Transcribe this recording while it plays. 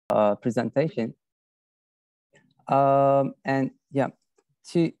presentation. And yeah,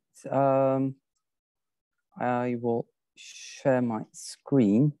 I will share my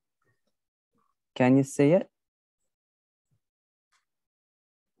screen. Can you see it?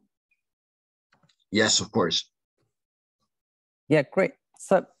 Yes, of course. Yeah, great.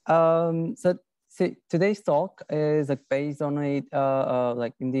 So, today's talk is like based on a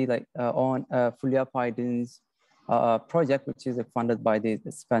on Fulya Biden's project, which is funded by the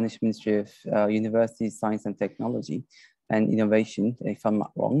Spanish Ministry of University, Science and Technology and Innovation, if I'm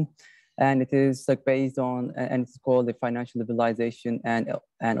not wrong. And it is like based on, and it's called the Financial Liberalization and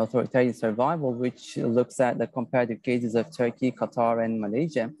Authoritarian Survival, which looks at the comparative cases of Turkey, Qatar, and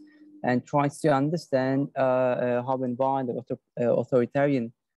Malaysia, and tries to understand how and why the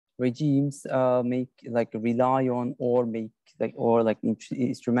authoritarian regimes rely on or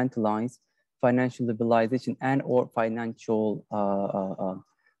instrumentalize financial liberalization and or financial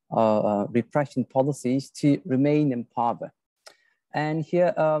repression policies to remain in power. And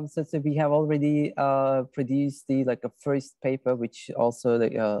here, so we have already produced a first paper, which also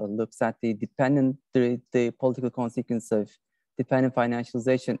looks at the political consequence of dependent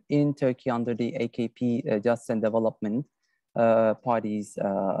financialization in Turkey under the AKP Justice and Development Party's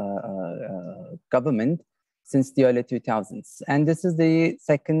government since the early 2000s. And this is the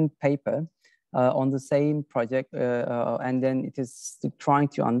second paper on the same project, and then it is trying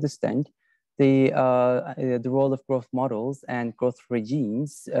to understand the role of growth models and growth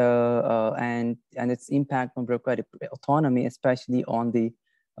regimes and its impact on bureaucratic autonomy, especially on the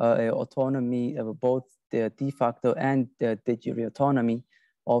autonomy of both the de facto and the de jure autonomy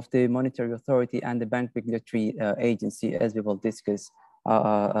of the monetary authority and the bank regulatory agency, as we will discuss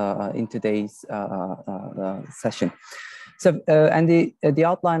in today's session. So, and the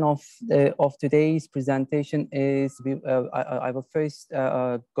outline of today's presentation is I will first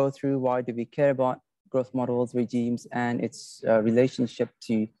go through why do we care about growth models, regimes, and its relationship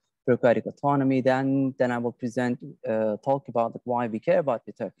to bureaucratic autonomy. Then I will talk about why we care about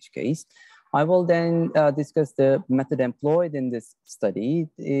the Turkish case. I will then discuss the method employed in this study,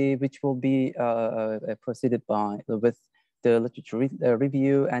 which will be proceeded with the literature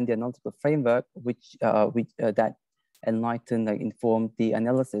review and the analytical framework, which that enlightened, informed the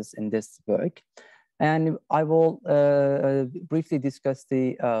analysis in this work. And I will briefly discuss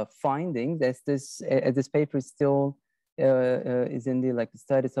the findings, as this paper is still is in the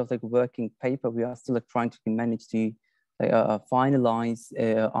status of working paper. We are still trying to manage to finalize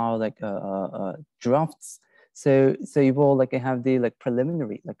our drafts. So you will have the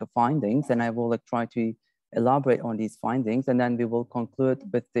preliminary findings, and I will try to elaborate on these findings, and then we will conclude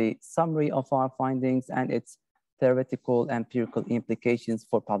with the summary of our findings and its theoretical empirical implications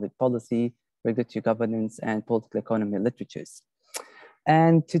for public policy, regulatory governance, and political economy literatures.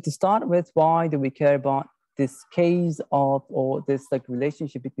 And to start with, why do we care about this case of, or this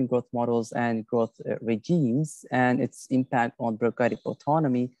relationship between growth models and growth regimes and its impact on bureaucratic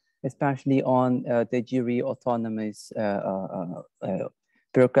autonomy, especially on de jure autonomous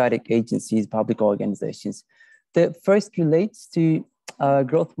bureaucratic agencies, public organizations? The first relates to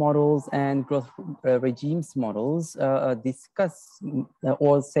growth models and growth regimes models discuss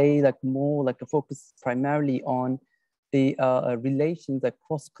or say more focus primarily on the relations,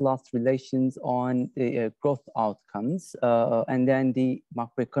 cross-class relations on the growth outcomes, and then the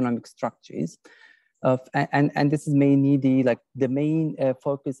macroeconomic structures. And this is mainly the main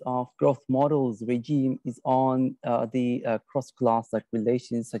focus of growth models regime is on the cross-class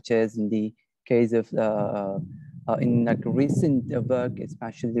relations, such as in the case of in recent work,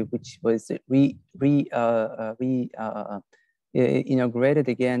 especially, which was inaugurated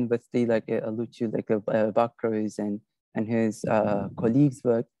again with the Lucio Bakros and his colleagues'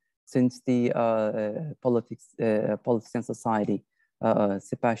 work since the politics and society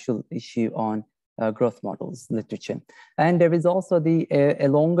special issue on growth models literature. And there is also a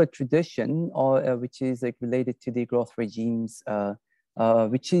longer tradition, which is related to the growth regimes,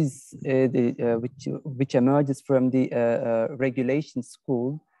 which emerges from the regulation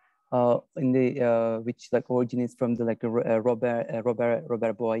school, which originates from the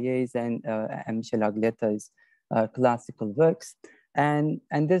Robert Boyer's and Michel Aglieta's classical works, and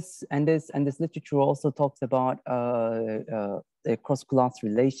this literature also talks about cross-class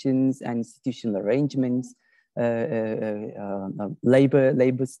relations and institutional arrangements,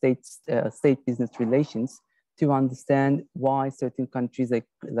 labor state business relations, to understand why certain countries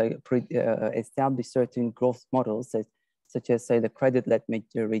establish certain growth models, such as say the credit-led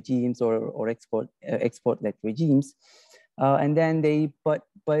regimes or export-led regimes, and then but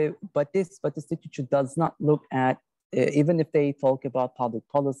this literature does not look at even if they talk about public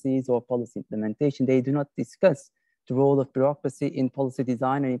policies or policy implementation, they do not discuss the role of bureaucracy in policy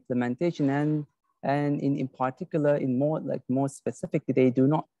design and implementation, and in particular, in more specifically, they do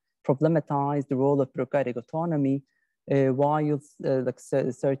not problematize the role of bureaucratic autonomy while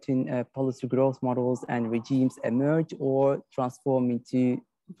certain policy growth models and regimes emerge or transform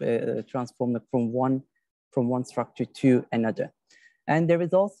from one structure to another. And there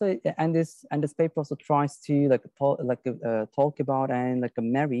is also, and this paper also tries to talk about and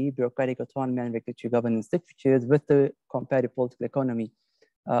marry bureaucratic autonomy and regulatory governance literatures with the comparative political economy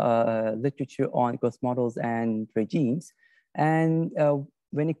literature on growth models and regimes. And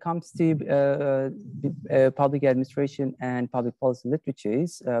when it comes to public administration and public policy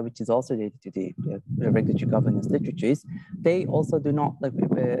literatures, which is also related to the regulatory governance literatures, they also do not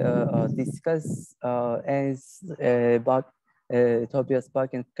discuss as Tobias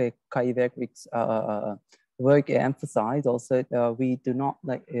Buck and Kai Verkvik's work emphasize. Also, we do not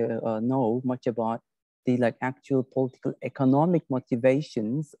know much about the actual political economic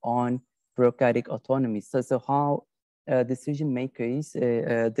motivations on bureaucratic autonomy. So how decision makers,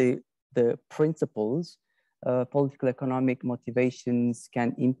 the principles, political economic motivations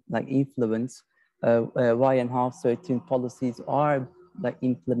can influence why and how certain policies are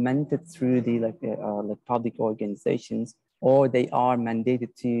implemented through the public organizations, or they are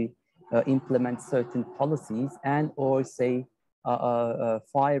mandated to implement certain policies, and or say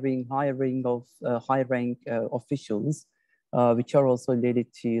hiring of high-rank officials, which are also related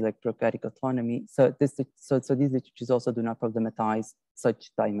to bureaucratic autonomy. So these literatures also do not problematize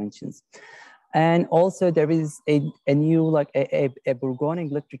such dimensions. And also there is a new a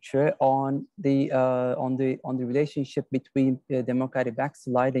Bourgonian literature on the relationship between democratic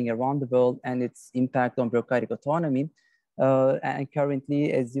backsliding around the world and its impact on bureaucratic autonomy. And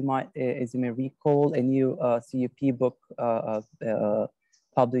currently, as you may recall, a new CUP book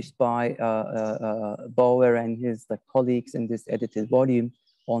published by Bauer and his colleagues in this edited volume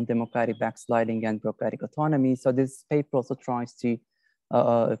on democratic backsliding and bureaucratic autonomy. So this paper also tries to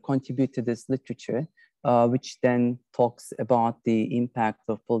contribute to this literature, which then talks about the impact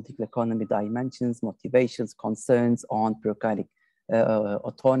of political economy dimensions, motivations, concerns on bureaucratic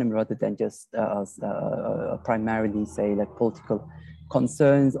autonomy, rather than just primarily say political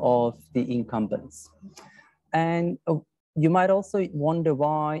concerns of the incumbents. And you might also wonder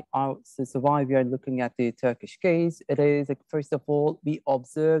why why we are looking at the Turkish case. It is first of all, we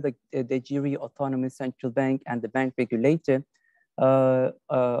observe the de jure autonomous central bank and the bank regulator have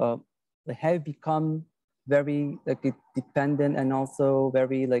become very dependent, and also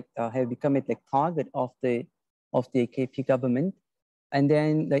very have become a target of the AKP government. And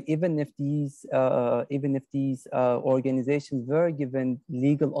then even if these organizations were given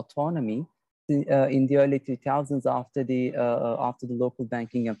legal autonomy in the early 2000s after the local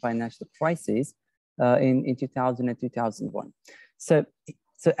banking and financial crisis in 2000 and 2001. So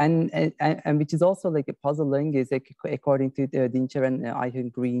and which is also puzzling is according to Dincher and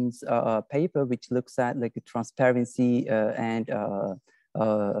Ayhan Green's paper, which looks at transparency and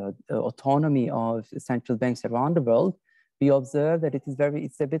autonomy of central banks around the world. We observe that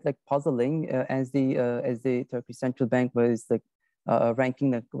it's a bit puzzling as the Turkish central bank was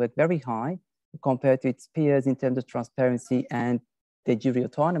ranking very high compared to its peers in terms of transparency and de jure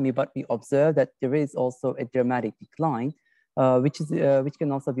autonomy, but we observe that there is also a dramatic decline, which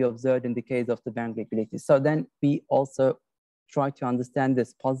can also be observed in the case of the bank regulators. So then we also try to understand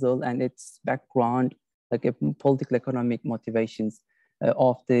this puzzle and its background, political economic motivations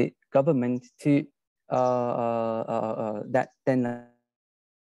of the government to that then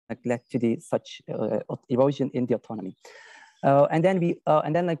led to such erosion in the autonomy. And then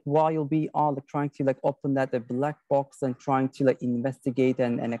while we are trying to open that black box and trying to investigate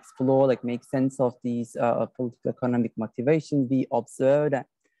and explore, make sense of these political economic motivations, we observe that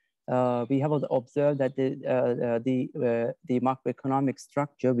we have observed that the macroeconomic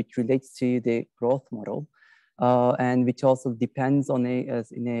structure, which relates to the growth model, and which also depends on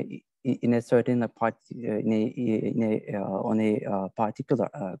in a certain particular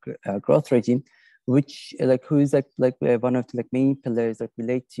growth regime, which who is one of the main pillars that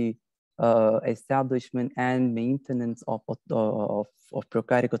relate to establishment and maintenance of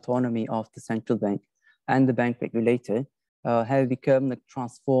bureaucratic autonomy of the central bank and the bank regulator, have become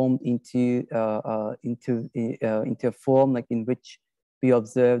transformed into a form in which we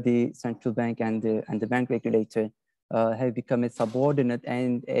observe the central bank and the bank regulator have become a subordinate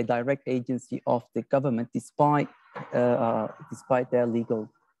and a direct agency of the government, despite their legal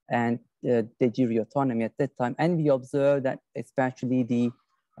and de jure autonomy at that time. And we observe that especially the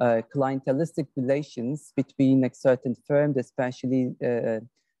clientelistic relations between like certain firms, especially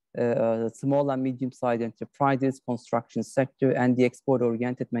small and medium-sized enterprises, construction sector, and the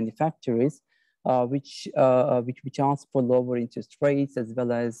export-oriented manufacturers, which ask for lower interest rates as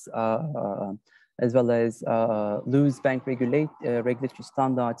well as loose bank regulatory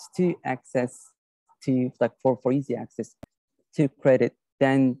standards to access to like for easy access to credit,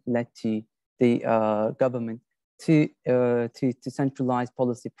 then led to the government to centralize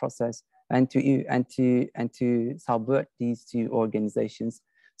policy process and to subvert these two organizations,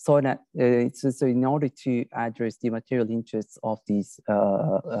 so that so in order to address the material interests of these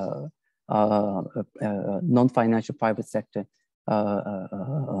non-financial private sector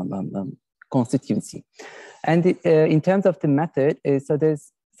constituency. And in terms of the method, so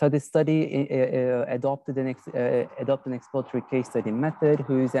this study adopted an exploratory case study method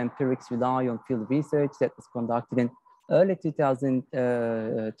whose empirics rely on field research that was conducted in early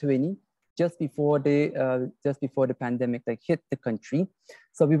 2020, just before the pandemic like hit the country.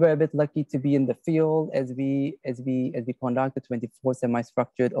 So we were a bit lucky to be in the field as we conducted 24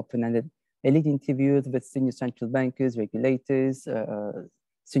 semi-structured open-ended elite interviews with senior central bankers, regulators,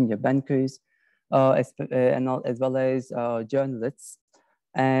 senior bankers, as well as journalists.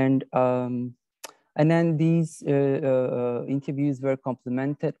 And then these interviews were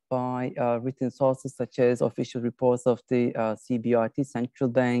complemented by written sources such as official reports of the CBRT Central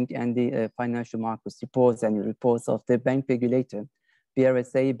Bank and the financial markets reports and the reports of the bank regulator,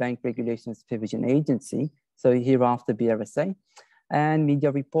 BRSA, Bank Regulation Supervision Agency, so hereafter BRSA, and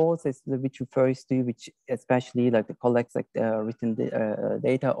media reports, which refers to, which especially like the collects like written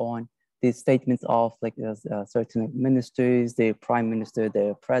data on the statements of like certain ministers, the prime minister,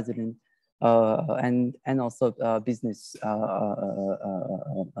 the president, and also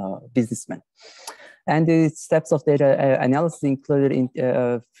businessmen. And the steps of data analysis included in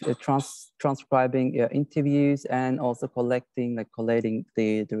transcribing interviews and also collating the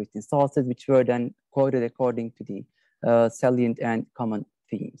written sources, which were then quoted according to the salient and common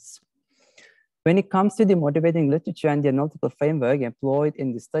themes. When it comes to the motivating literature and the analytical framework employed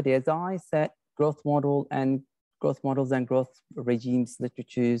in the study, as I said, growth models and growth regimes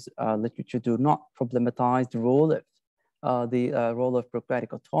literature do not problematize the role of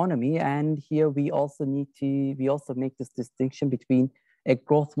bureaucratic autonomy. And here we also make this distinction between a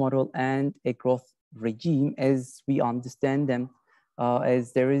growth model and a growth regime as we understand them,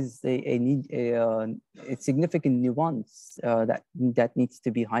 as there is a significant nuance that needs to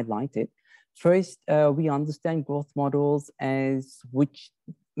be highlighted. First, we understand growth models as which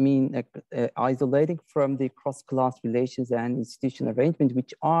mean isolating from the cross-class relations and institutional arrangements,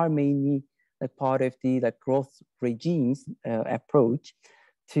 which are mainly a part of the growth regimes approach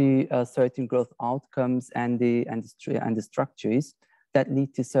to certain growth outcomes and the structures that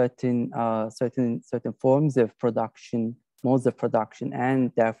lead to certain forms of production, modes of production,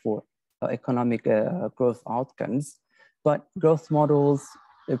 and therefore economic growth outcomes. But growth models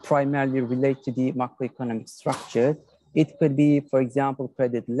primarily relate to the macroeconomic structure. It could be, for example,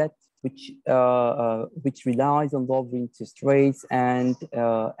 credit-led, which relies on low interest rates and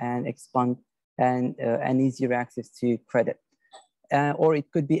easier access to credit, or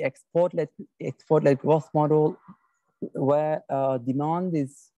it could be export-led growth model, where demand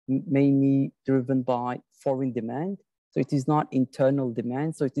is mainly driven by foreign demand. So it is not internal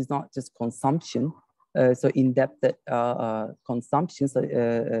demand. So it is not just consumption. So in-depth consumption,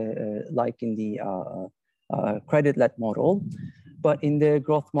 like in the credit-led model, but in the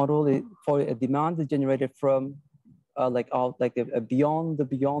growth model, for a demand is generated from beyond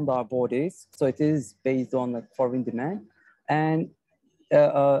our borders. So it is based on foreign demand, and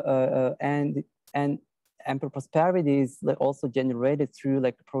prosperity is also generated through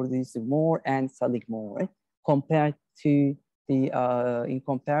producing more and selling more, right? Compared to the in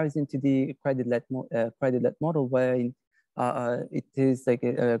comparison to the credit-led model, where it is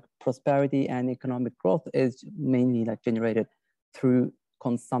prosperity and economic growth is mainly generated through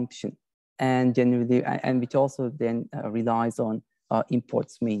consumption, and generally, and which also then relies on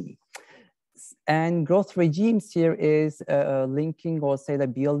imports mainly. And growth regimes here is linking, or say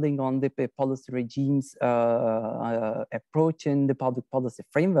building on the policy regimes approach in the public policy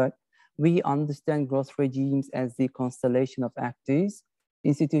framework. We understand growth regimes as the constellation of actors,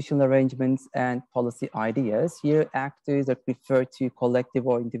 institutional arrangements, and policy ideas. Here, actors are referred to collective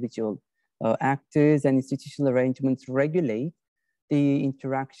or individual actors, and institutional arrangements regulate the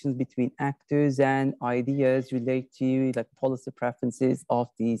interactions between actors, and ideas relate to policy preferences of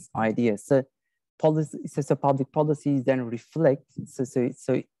these ideas. So public policies then reflect,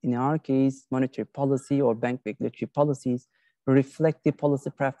 so in our case, monetary policy or bank regulatory policies reflect the policy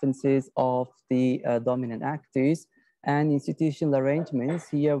preferences of the dominant actors. And institutional arrangements,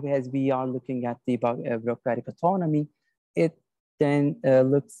 here as we are looking at the bureaucratic autonomy, it then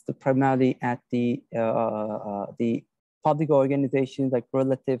looks primarily at the public organizations like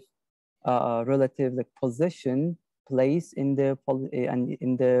relative like position, place in the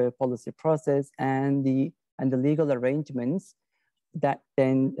policy process, and the legal arrangements that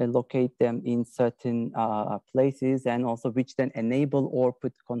then locate them in certain places, and also which then enable or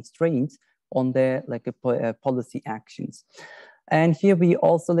put constraints on their policy actions. And here we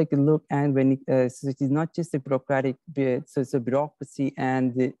also look at when so it is not just the bureaucratic, so it's a bureaucracy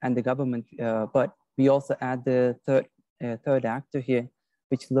and the government, but we also add the third actor here,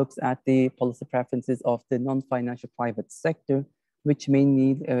 which looks at the policy preferences of the non-financial private sector, which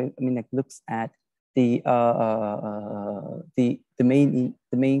mainly looks at the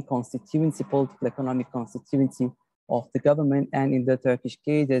main constituency, political economic constituency of the government. And in the Turkish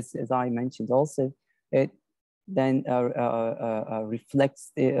case, as I mentioned also, it then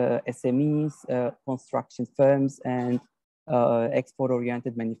reflects the SMEs, construction firms, and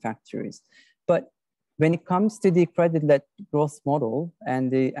export-oriented manufacturers. But when it comes to the credit-led growth model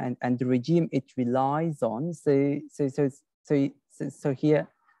and the regime it relies on, so here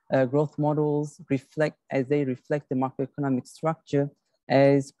growth models reflect the macroeconomic structure,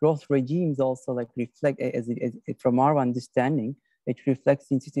 as growth regimes also reflect, from our understanding, it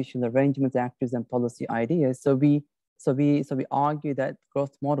reflects institutional arrangements, actors, and policy ideas. So we argue that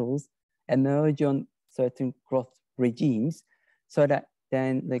growth models emerge on certain growth regimes, so that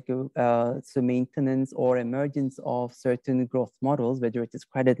then so maintenance or emergence of certain growth models, whether it is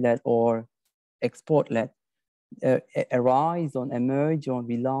credit-led or export-led, arise on, emerge on,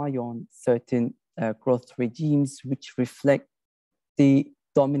 rely on certain growth regimes which reflect the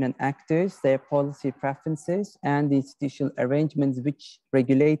dominant actors, their policy preferences, and the institutional arrangements which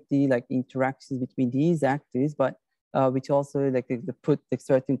regulate the interactions between these actors, but which also put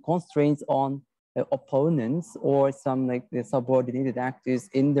certain constraints on opponents or some the subordinated actors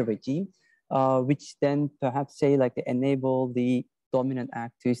in the regime, which then perhaps say enable the dominant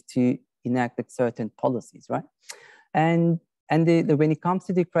actors to enact certain policies, right? And when it comes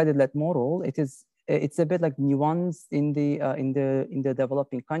to the credit-led model, it's a bit nuanced in the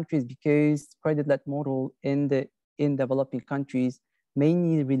developing countries, because credit-led model in developing countries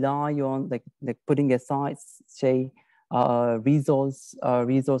mainly rely on putting aside, say, resource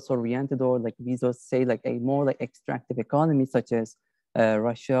oriented, or resource, say, a more extractive economy such as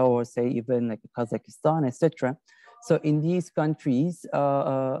Russia, or say even Kazakhstan, etc. So in these countries,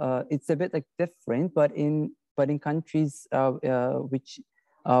 it's a bit different, but in countries which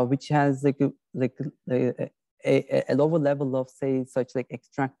has a lower level of, say, such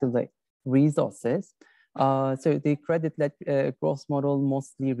extractive resources. So the credit-led growth model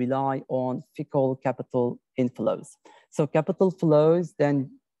mostly rely on fiscal capital inflows. So capital flows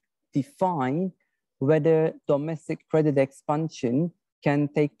then define whether domestic credit expansion can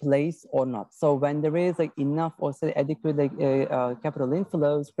take place or not. So when there is enough or say adequate capital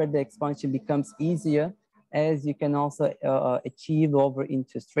inflows, credit expansion becomes easier, as you can also achieve lower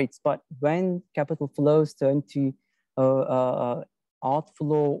interest rates. But when capital flows turn to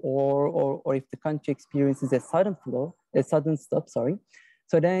outflow, or if the country experiences a sudden stop, so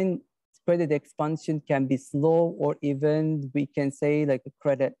then credit expansion can be slow, or even we can say a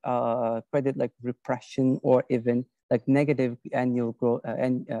credit repression, or even negative annual growth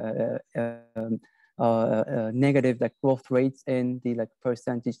and negative growth rates in the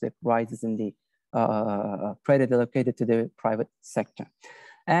percentage that rises in the credit allocated to the private sector.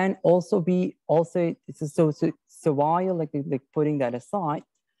 And also so while putting that aside,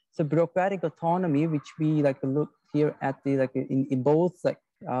 so bureaucratic autonomy, which we look here at the in both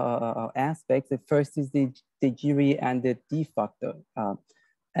aspects. The first is the de jure and the de facto,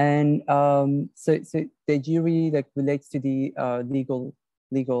 so de jure relates to the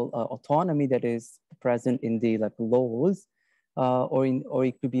legal autonomy that is present in the laws, or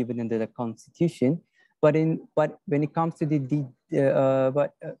it could be even in the constitution. But when it comes to the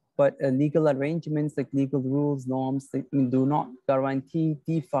legal arrangements, legal rules, norms, do not guarantee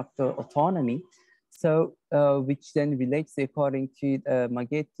de facto autonomy. So which then relates, according to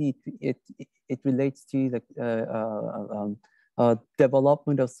Maghetti, it relates to the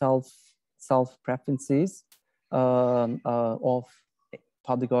development of self preferences of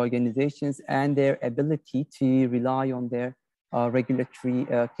public organizations, and their ability to rely on their regulatory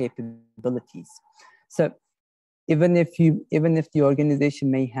capabilities. So even if the organization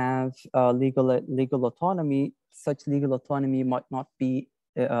may have legal autonomy, such legal autonomy might not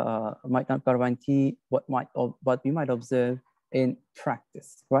guarantee what we might observe in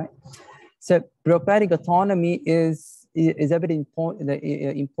practice, right? So bureaucratic autonomy is a bit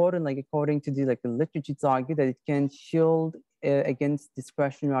important, like according to the literature, to argue that it can shield against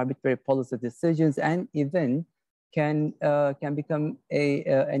discretionary arbitrary policy decisions, and even can become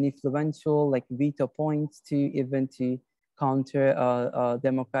an influential like veto point to even to counter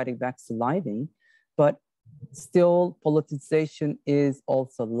democratic backsliding. But still, politicization is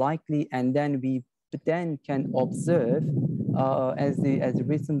also likely, and then we can observe as the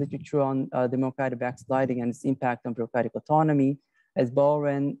recent literature on democratic backsliding and its impact on bureaucratic autonomy, as Bauer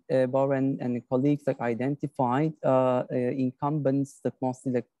and colleagues like identified incumbents that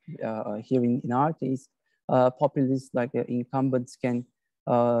mostly like here in our case, populists like incumbents can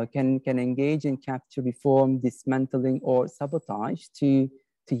engage in capture, reform, dismantling, or sabotage to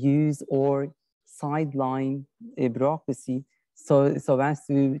use or sideline a bureaucracy so as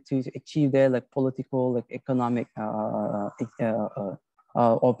to achieve their like political, like economic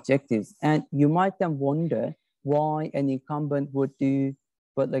objectives. And you might then wonder why an incumbent would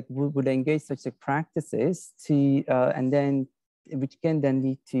would engage such like practices to and then which can then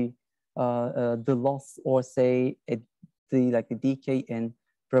lead to the loss or say the decay in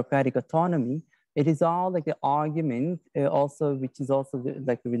bureaucratic autonomy. It is all like the argument also, which is also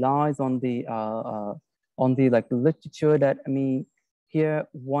like relies on the like literature that, I mean, here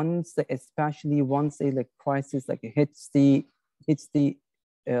especially once a like crisis like hits the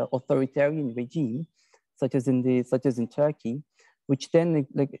authoritarian regime, such as in Turkey, which then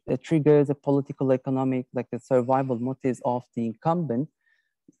triggers a political, economic, like the survival motives of the incumbent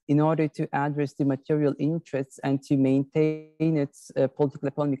in order to address the material interests and to maintain its political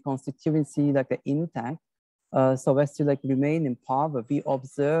economic constituency like intact, so as to like remain in power. We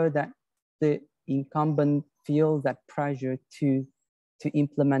observe that the incumbent feels that pressure to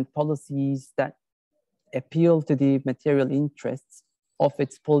implement policies that appeal to the material interests of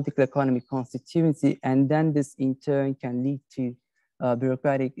its political economic constituency, and then this in turn can lead to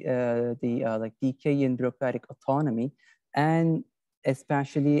bureaucratic like decay in bureaucratic autonomy. And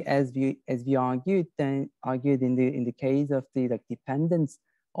especially as we argued in the case of the like dependence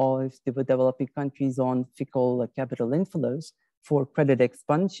of the developing countries on fickle like, capital inflows for credit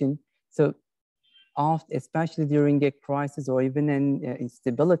expansion. So especially during a crisis or even an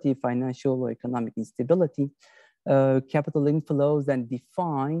instability, financial or economic instability, capital inflows then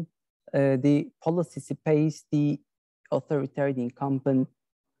define the policy space the authoritarian incumbent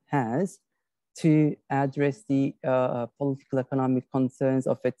has to address the political economic concerns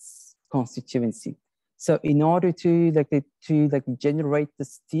of its constituency. So in order to generate the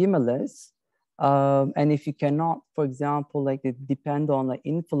stimulus, and if you cannot, for example, depend on like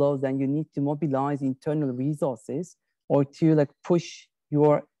inflows, then you need to mobilize internal resources or to like push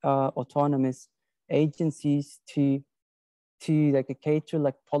your autonomous agencies to like cater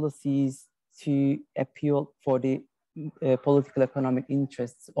like policies to appeal for the political economic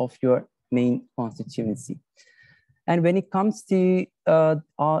interests of your main constituency. And when it comes to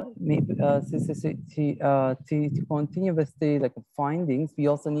continue with the like findings, we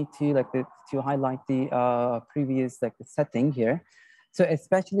also need to to highlight the previous like setting here. So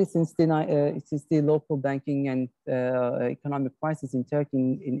especially since the local banking and economic crisis in Turkey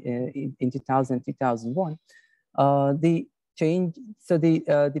in 2001, the change. So the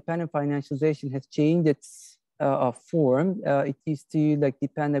dependent financialization has changed its form. It used to like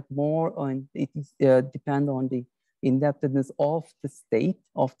depend more on depend on the indebtedness of the state,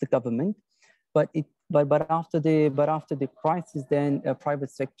 of the government, but after the crisis, then private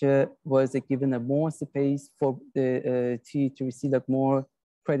sector was given a more space for the to receive like more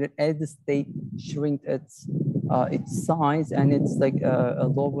credit as the state shrink its size and it's like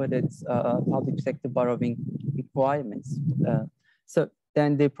lowered its public sector borrowing requirements. So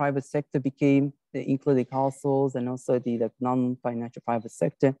then the private sector became, including households and also the like non-financial private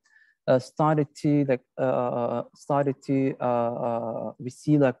sector, started to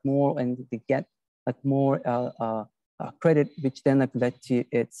receive like more and to get like more credit, which then like led to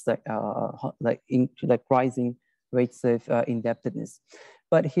its like rising rates of indebtedness.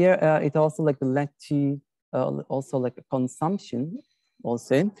 But here it also like led to also like a consumption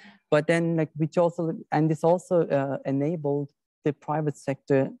also, but then like which also, and this also enabled the private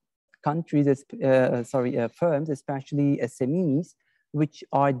sector countries, firms, especially SMEs, which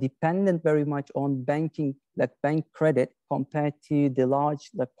are dependent very much on banking, like bank credit, compared to the large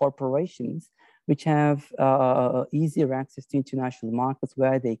like corporations, which have easier access to international markets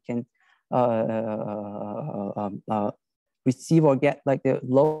where they can receive or get like the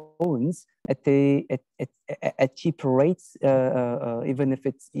loans at cheaper rates, even if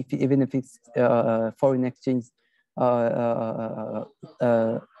it's foreign exchange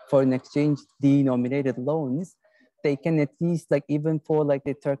foreign exchange denominated loans, they can at least like even for like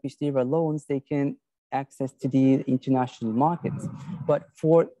the Turkish lira loans, they can access to the international markets. But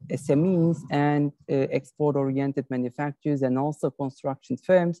for SMEs and export-oriented manufacturers and also construction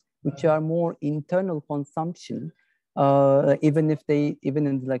firms, which are more internal consumption, even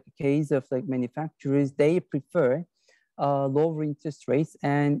in like the case of like manufacturers, they prefer lower interest rates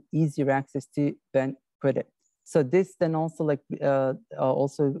and easier access to bank credit. So this then also like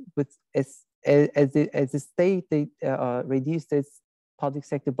also with as the state they reduced its public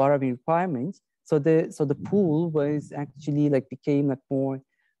sector borrowing requirements. So the pool was actually like became like more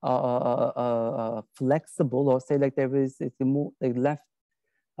flexible, or say like there was more like left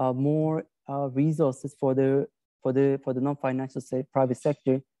more resources for the non-financial private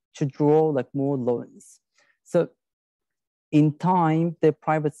sector to draw like more loans. So in time, the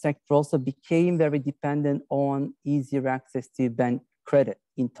private sector also became very dependent on easier access to bank credit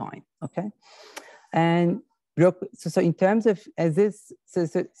in time. Okay, and so in terms of as this,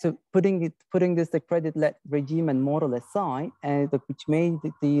 so putting this the credit-led regime and model aside, and which made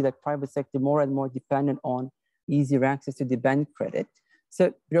the private sector more and more dependent on easier access to the bank credit.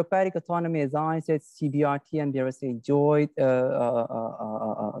 So bureaucratic autonomy, as I said, CBRT and BRSA enjoyed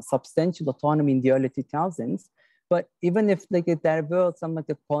substantial autonomy in the early 2000s. But even if like there were some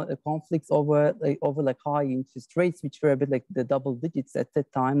like conflicts over high interest rates, which were a bit like the double digits at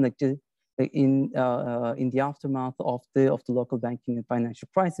that time, like just in the aftermath of the local banking and financial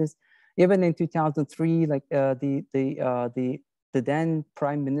crisis, even in 2003, like the then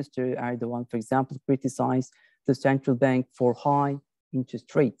Prime Minister Erdogan, for example, criticized the central bank for high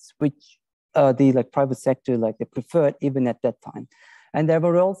interest rates, which the like private sector like they preferred even at that time. And there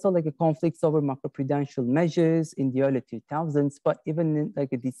were also like conflicts over macroprudential measures in the early 2000s. But even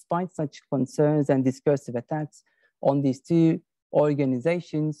like despite such concerns and discursive attacks on these two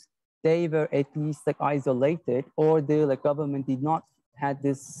organizations, they were at least like isolated, or the like government did not had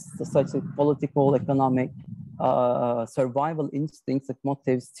this such a political, economic survival instincts, like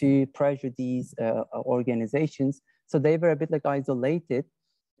motives to pressure these organizations. So they were a bit like isolated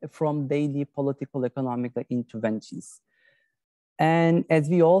from daily political, economic like interventions. And as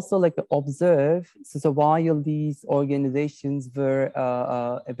we also like observe, so while these organizations were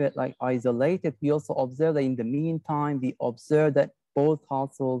a bit like isolated, we also observe that in the meantime, we observe that both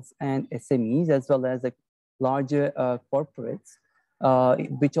households and SMEs, as well as like larger corporates,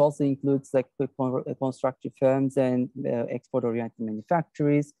 which also includes like construction firms and export-oriented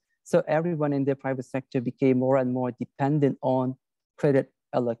manufacturers. So everyone in the private sector became more and more dependent on credit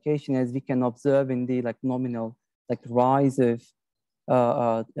allocation, as we can observe in the like nominal like rise of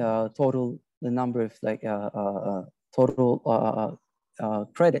total the number of like total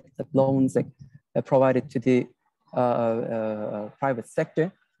credit like loans like provided to the private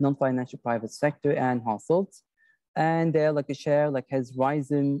sector, non-financial private sector and households, and there like a share like has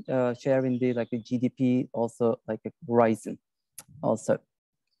risen, share in the like the GDP also like risen also.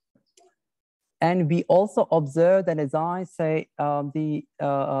 And we also observe that, as I say, the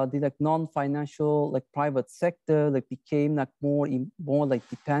like non-financial like private sector like became like more like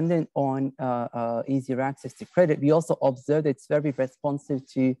dependent on easier access to credit. We also observe that it's very responsive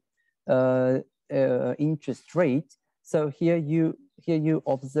to interest rate. So here you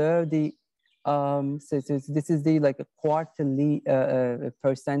observe the so this is the like a quarterly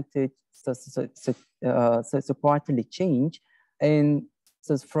percentage, so quarterly change. And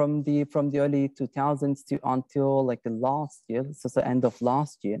so from the early 2000s to until like the last year, so end of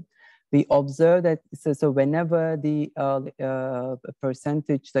last year, we observed that so whenever the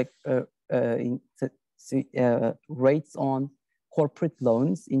percentage like rates on corporate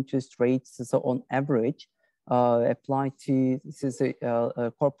loans, interest rates, so on average apply to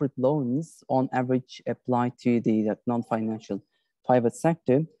corporate loans on average apply to the non-financial private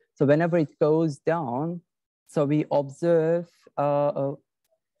sector. So whenever it goes down, so we observe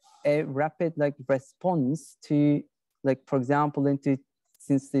a rapid like response to, like, for example,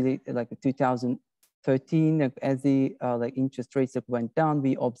 since the like 2013, like, as the like interest rates went down,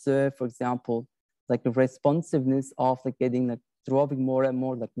 we observe, for example, like the responsiveness of like getting like drawing more and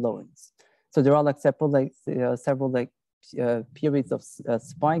more like loans. So there are like several periods of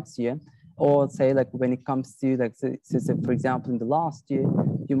spikes here, or say like when it comes to like so for example in the last year,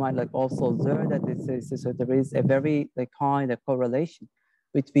 you might like also observe that there is a very like high like correlation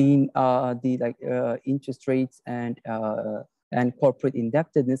between the like interest rates and corporate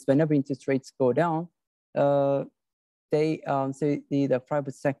indebtedness. Whenever interest rates go down, they so the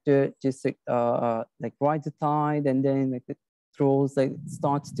private sector just like rides the tide, and then like it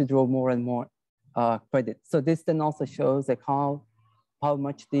starts to draw more and more credit. So this then also shows like how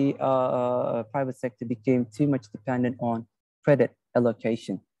much the private sector became too much dependent on credit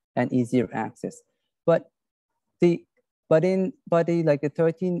allocation and easier access. But the like the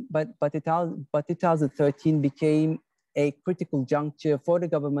 2013 became a critical juncture for the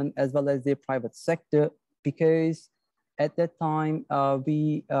government as well as the private sector, because at that time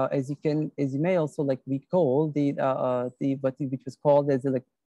as you may also like recall which was called as like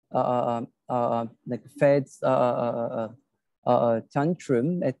Fed's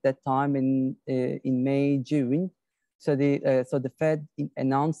tantrum at that time in May, June. So the Fed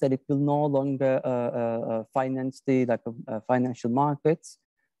announced that it will no longer finance the financial markets,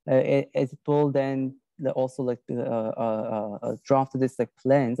 as it will then also like draft this like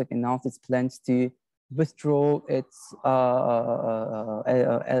plans, like announce its plans to withdraw its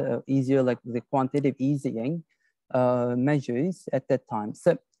easier like the quantitative easing measures at that time.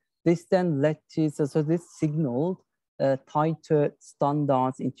 So this then led to so this signaled tighter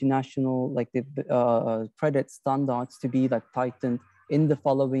standards, international like the credit standards to be like tightened in the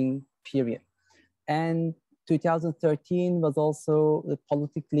following period. And 2013 was also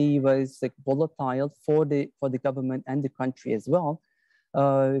politically was like volatile for the government and the country as well.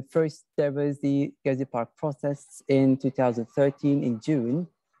 First, there was the Gezi Park protests in 2013 in June,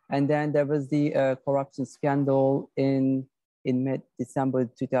 and then there was the corruption scandal in mid-December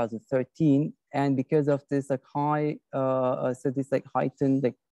 2013. And because of this like high, so this like heightened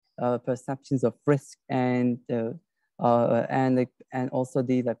like perceptions of risk and also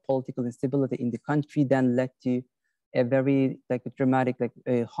the like political instability in the country, then led to a very like a dramatic like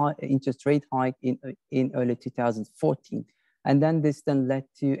a high interest rate hike in early 2014. And then this then led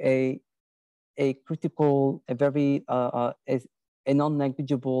to a critical, a very a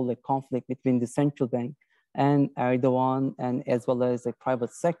non-negligible like conflict between the central bank and Erdogan, and as well as the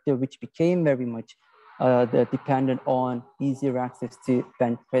private sector, which became very much dependent on easier access to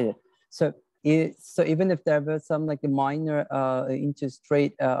bank credit. So even if there were some like minor interest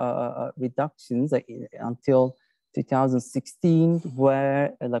rate reductions like until 2016,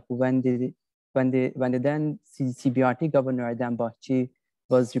 where like when the then CBRT governor Erdem Bahçeli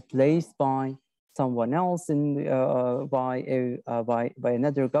was replaced by someone else by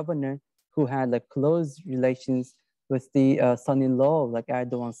another governor who had like close relations with the son-in-law, like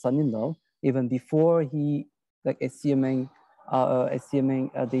Erdogan's son-in-law, even before he like assuming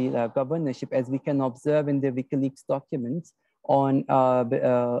the governorship, as we can observe in the WikiLeaks documents on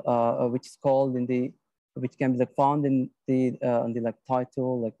which is called which can be like found in the like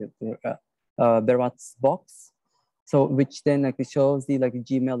title like the Berat's box. So which then like shows the like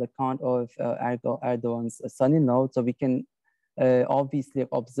Gmail account of Erdogan's son-in-law. So we can obviously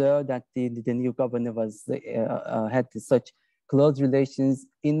observe that the new governor was had such close relations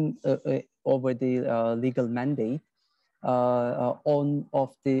in over the legal mandate of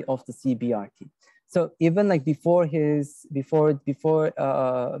the CBRT. So even like before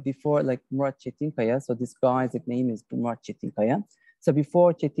like Murat Çetinkaya, so this guy's name is Murat Çetinkaya. So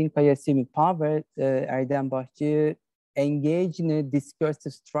before Çetinkaya assuming power, Erdem Bahçeli engaged in a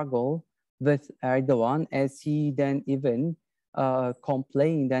discursive struggle with Erdogan, as he then even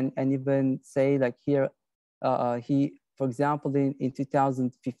complained and even say like here, he, for example, in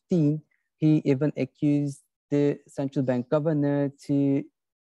 2015, he even accused the central bank governor to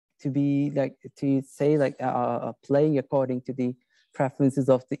say like playing according to the preferences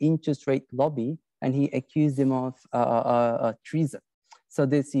of the interest rate lobby, and he accused him of treason. So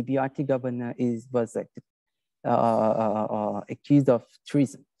the CBRT governor was like accused of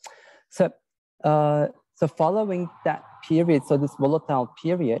treason. So following that period, so this volatile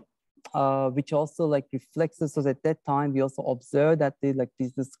period, which also like reflects this. So at that time, we also observed that the like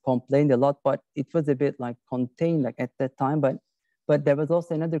business complained a lot, but it was a bit like contained like at that time. But there was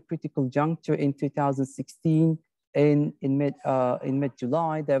also another critical juncture in 2016 in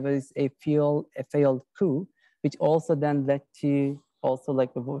mid-July. There was a failed coup, which also then led to also like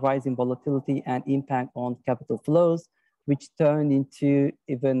a rise in volatility and impact on capital flows, which turned into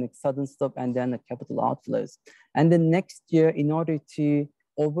even a sudden stop and then a capital outflows. And the next year, in order to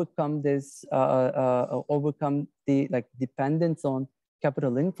overcome this, overcome the like dependence on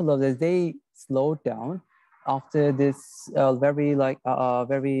capital inflows as they slowed down after this very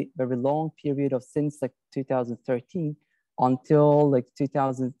long period of since like 2013 until like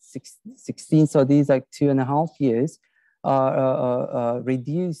 2016. So these like 2.5 years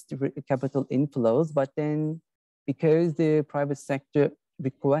reduced capital inflows, but then because the private sector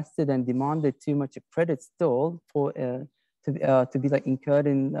requested and demanded too much credit still for to be like incurred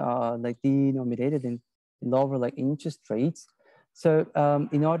in like denominated in lower like interest rates, So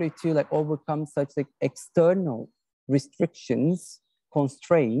in order to like overcome such like external restrictions,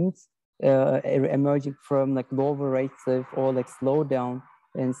 constraints emerging from like lower rates of or like slowdown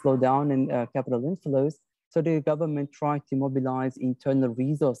in capital inflows, so the government tried to mobilize internal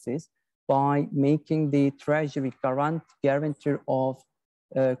resources by making the treasury guarantor of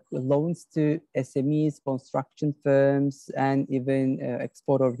loans to SMEs, construction firms, and even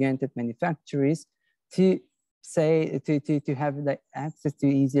export-oriented manufacturers to have like access to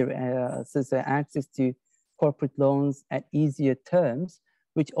easier access to corporate loans at easier terms,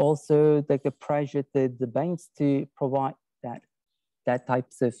 which also like pressured the banks to provide that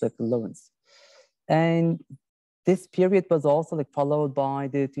types of like loans. And this period was also like followed by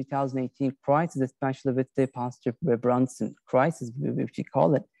the 2018 crisis, especially with the Pastor Brunson crisis, which we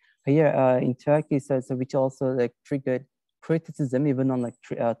call it here in Turkey, so which also like triggered criticism even on like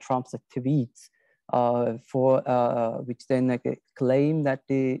Trump's tweets which then like claim that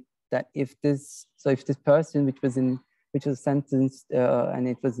if this person which was sentenced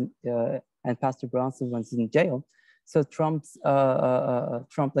and Pastor Brunson was in jail. So Trump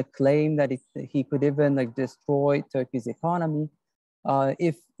like claimed that he could even like destroy Turkey's economy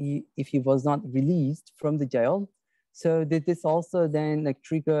if he was not released from the jail. So this also then like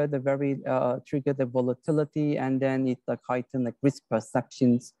triggered the volatility, and then it like heightened like risk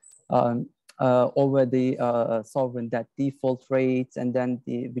perceptions over the sovereign debt default rates, and then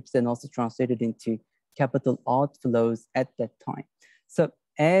which then also translated into capital outflows at that time. So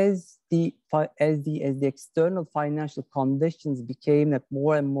as the external financial conditions became like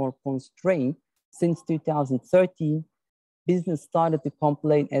more and more constrained since 2013, business started to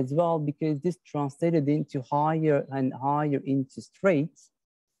complain as well, because this translated into higher and higher interest rates.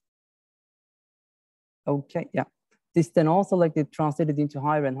 Okay, yeah. This then also like they translated into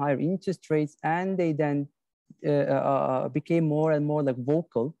higher and higher interest rates, and they then became more and more like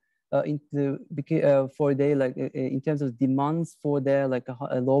vocal for their like in terms of demands for their like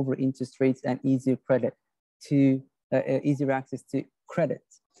a lower interest rates and easier credit to easier access to credit.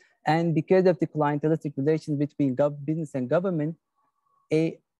 And because of the clientelistic relations between business and government,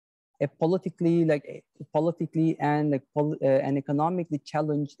 a politically and economically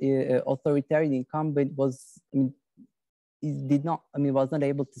challenged authoritarian incumbent was was not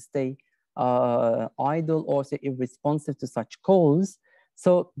able to stay idle or say irresponsive to such calls.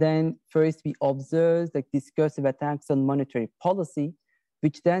 So then first we observed like discursive attacks on monetary policy,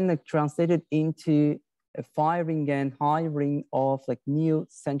 which then like translated into a firing and hiring of like new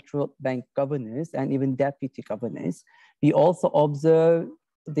central bank governors and even deputy governors. We also observed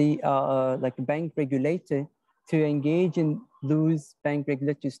the like bank regulator to engage in loose bank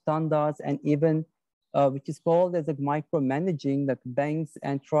regulatory standards, and even which is called as like micromanaging like banks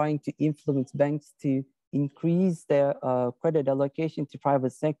and trying to influence banks to increase their credit allocation to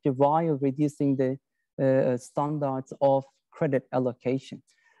private sector while reducing the standards of credit allocation.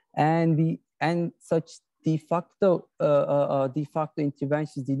 And such de facto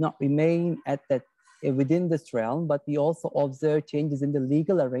interventions did not remain at that within this realm, but we also observed changes in the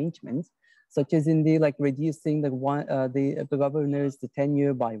legal arrangements, such as in the like reducing the governor's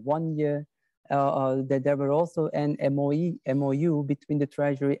tenure by 1 year. That there were also an MOU between the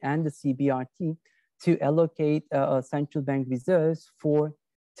Treasury and the CBRT to allocate central bank reserves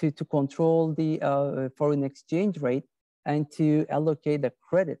to control the foreign exchange rate and to allocate the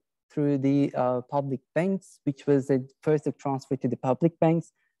credit through the public banks, which was first transferred to the public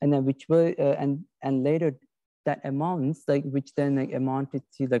banks, and then which were and later that amounts like which then like amounted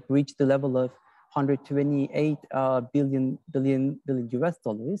to like reach the level of 128 billion US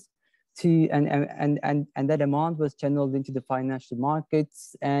dollars. And that amount was channeled into the financial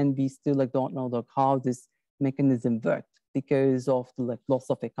markets, and we still like don't know like how this mechanism worked because of the like loss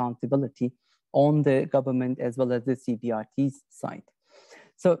of accountability on the government as well as the CBRT's side.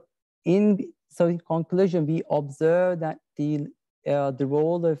 So in conclusion, we observe that the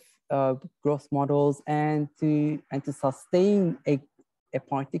role of growth models and to sustain a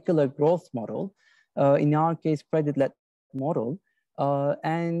particular growth model, in our case credit-led model,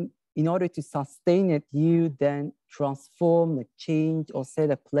 and in order to sustain it, you then transform, like change, or say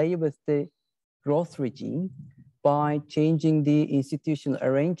that play with the growth regime by changing the institutional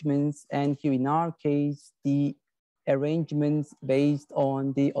arrangements. And here in our case, the arrangements based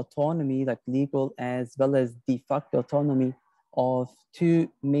on the autonomy, like legal as well as de facto autonomy of two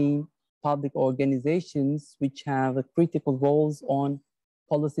main public organizations, which have critical roles on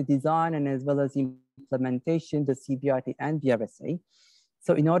policy design and as well as implementation, the CBRT and BRSA.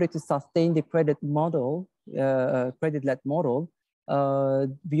 So in order to sustain the credit model, credit-led model,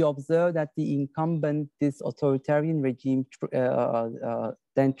 we observe that the incumbent, this authoritarian regime,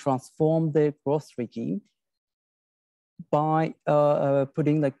 then transformed the growth regime by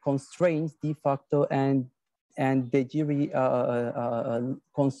putting like constraints, de facto and de jure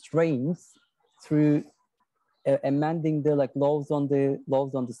constraints through amending the like laws on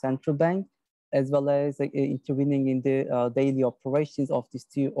the central bank, as well as intervening in the daily operations of these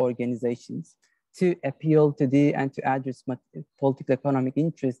two organizations to appeal to the and to address political economic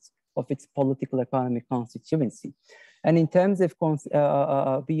interests of its political economic constituency. And in terms of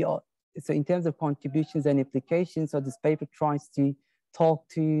so in terms of contributions and implications, so this paper tries to talk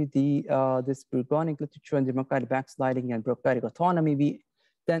to the this Bureaucratic literature on democratic backsliding and bureaucratic autonomy. We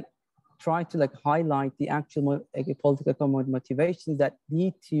then try to like highlight the actual political economic motivations that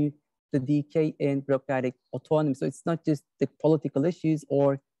lead to the decay in bureaucratic autonomy. So it's not just the political issues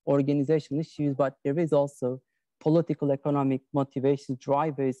or organizational issues, but there is also political economic motivation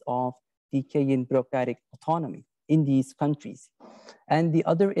drivers of decay in bureaucratic autonomy in these countries. And the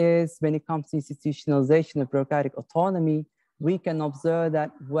other is when it comes to institutionalization of bureaucratic autonomy, we can observe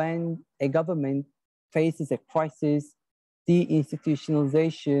that when a government faces a crisis, the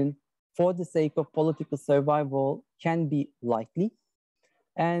institutionalization for the sake of political survival can be likely.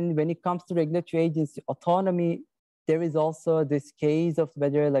 And when it comes to regulatory agency autonomy, there is also this case of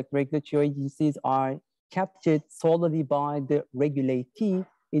whether like regulatory agencies are captured solely by the regulatee.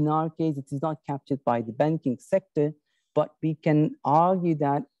 In our case, it is not captured by the banking sector, but we can argue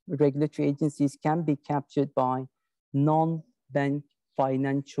that regulatory agencies can be captured by non-bank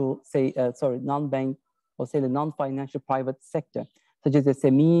financial, non-bank or say the non-financial private sector, such as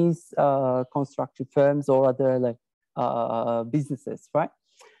SMEs, construction firms, or other like businesses, right?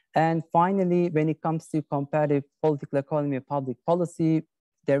 And finally, when it comes to comparative political economy and public policy,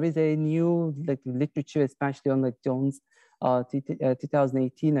 there is a new literature, especially on like Jones'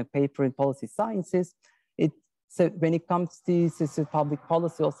 2018 paper in policy sciences. So when it comes to public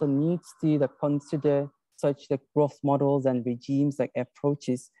policy, also needs to consider such growth models and regimes like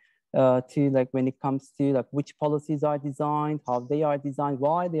approaches to like when it comes to like which policies are designed, how they are designed,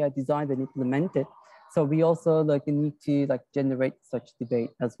 why they are designed and implemented. So we also like need to like generate such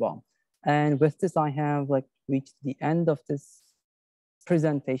debate as well. And with this, I have like reached the end of this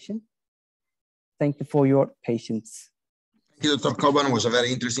presentation. Thank you for your patience. Thank you, Dr. Coban. It was a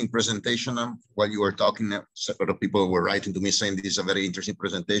very interesting presentation. While you were talking, several people were writing to me saying this is a very interesting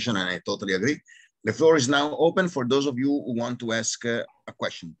presentation, and I totally agree. The floor is now open for those of you who want to ask a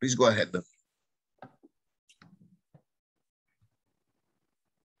question. Please go ahead.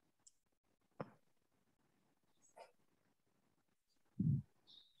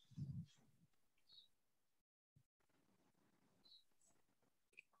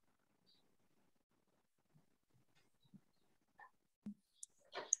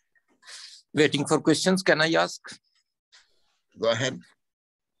 Waiting for questions. Can I ask? Go ahead.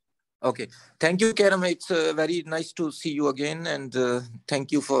 Okay. Thank you, Kerem. It's very nice to see you again. And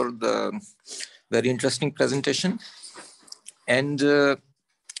thank you for the very interesting presentation. And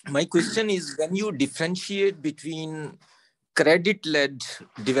my question is, when you differentiate between credit-led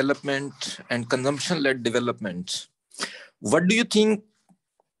development and consumption-led development, what do you think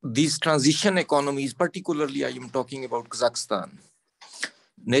these transition economies, particularly I am talking about Kazakhstan,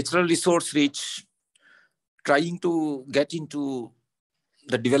 natural resource rich, trying to get into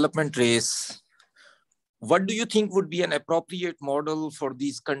the development race, what do you think would be an appropriate model for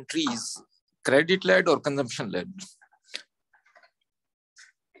these countries, credit-led or consumption-led?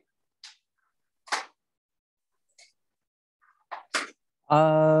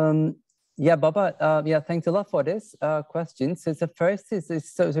 Yeah, Baba, yeah, thanks a lot for this question. So the first is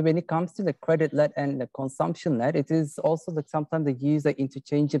so when it comes to the credit-led and the consumption-led, it is also that sometimes they use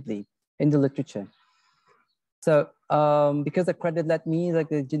interchangeably in the literature. So because the credit-led means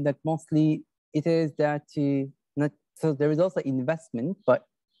like mostly it is that not, so there is also investment, but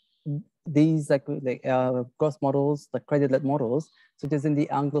these growth models, the credit-led models, such as in the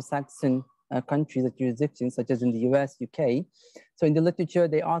Anglo-Saxon countries, the jurisdictions such as in the US, UK. So in the literature,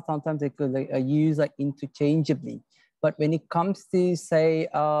 they are sometimes they could use interchangeably. But when it comes to say,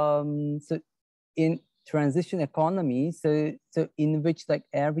 so in transition economy, so in which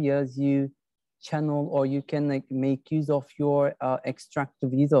areas you channel or you can make use of your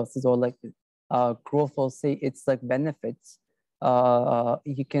extractive resources or growth or say it's benefits,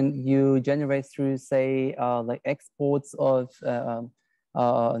 you generate through say exports of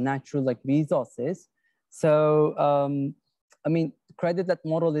natural resources. So I mean, credit-led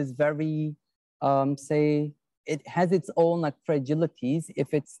model is very say it has its own like fragilities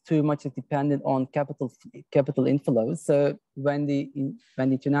if it's too much dependent on capital inflows. So when the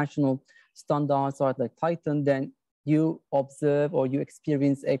international standards are like tightened, then you observe or you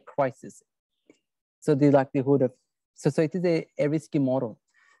experience a crisis. So the likelihood of, so it is a risky model.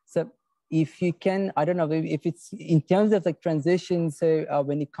 So if you can, I don't know if it's in terms of like transition. So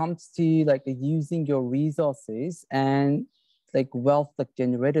when it comes to like using your resources and like wealth like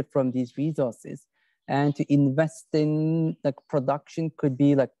generated from these resources, and to invest in like production could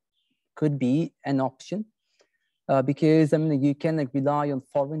be an option. Because I mean you can like rely on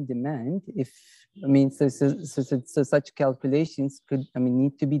foreign demand if I mean so such calculations could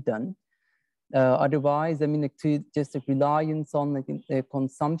need to be done. Otherwise, I mean like to just a reliance on like a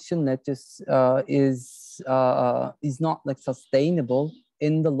consumption that just is not like sustainable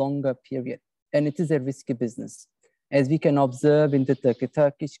in the longer period, and it is a risky business, as we can observe in the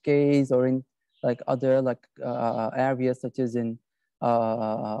Turkish case or in like other like areas such as in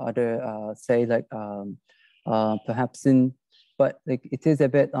other say like perhaps in, but like it is a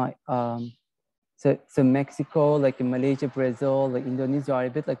bit like so Mexico, like in Malaysia, Brazil, like Indonesia are a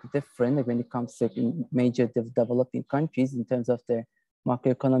bit like different like when it comes to major developing countries in terms of their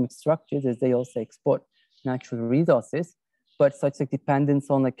macroeconomic structures, as they also export natural resources. But such like dependence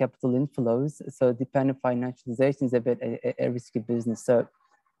on like capital inflows, so dependent financialization is a bit a risky business. So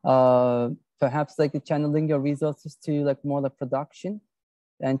perhaps like channeling your resources to like more like production,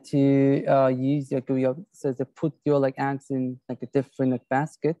 and to use your so to put your like eggs in like a different like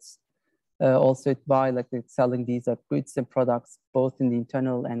baskets. Also by like selling these goods and products both in the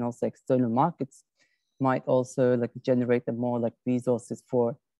internal and also external markets might also like generate the more like resources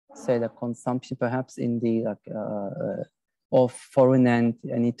for say the consumption perhaps in the like of foreign and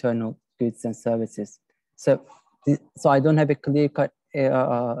internal goods and services. So I don't have a clear-cut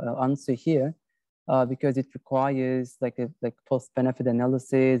answer here because it requires like a post-benefit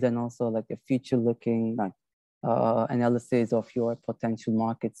analysis and also like a future-looking like analysis of your potential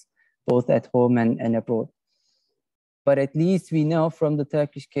markets, both at home and abroad. But at least we know from the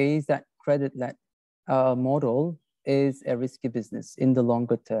Turkish case that credit-led model is a risky business in the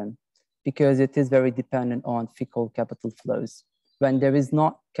longer term, because it is very dependent on fickle capital flows. When there is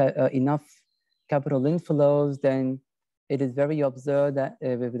not enough capital inflows, then it is very absurd that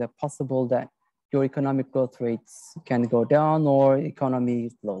it's possible that your economic growth rates can go down or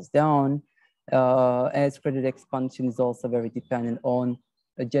economy slows down, as credit expansion is also very dependent on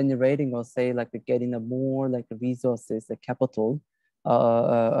generating or say like getting a more like resources, a capital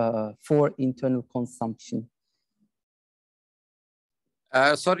for internal consumption.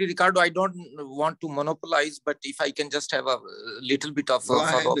 Sorry, Ricardo, I don't want to monopolize, but if I can just have a little bit of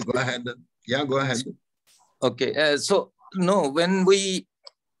follow-up. Go ahead. Yeah, go ahead. Okay, so no, when we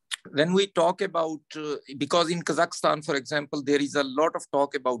talk about, because in Kazakhstan, for example, there is a lot of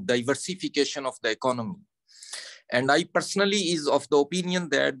talk about diversification of the economy. And I personally is of the opinion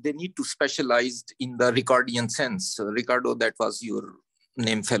that they need to specialize in the Ricardian sense. Ricardo, that was your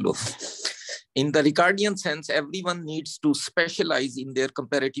name, fellow. In the Ricardian sense, everyone needs to specialize in their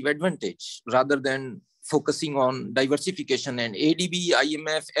comparative advantage rather than focusing on diversification. And ADB,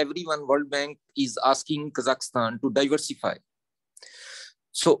 IMF, everyone, World Bank is asking Kazakhstan to diversify.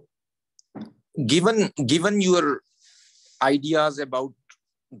 So given your ideas about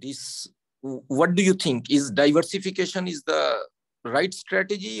this, what do you think? Is diversification is the right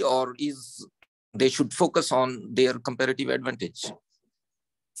strategy, or is they should focus on their comparative advantage?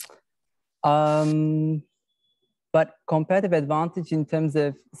 But competitive advantage in terms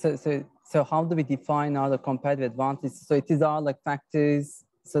of, so how do we define our competitive advantage? So it is our like factors,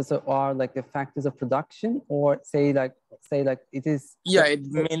 so are like the factors of production, or say like it is, yeah, it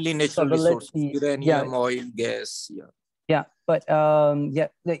mainly natural resources, uranium, oil, gas, yeah, but yeah,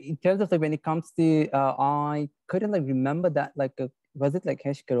 in terms of like when it comes to I couldn't like remember that like was it like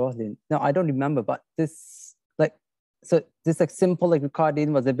Heshkarohlin? No, I don't remember, but this like, so this like simple like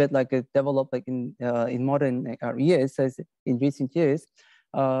Ricardian was a bit like developed like in modern years, so in recent years,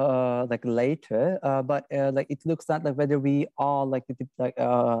 like later, but like it looks at like whether we are like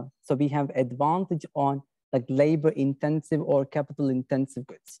so we have advantage on like labor intensive or capital intensive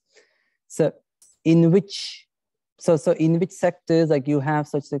goods. So in which in which sectors like you have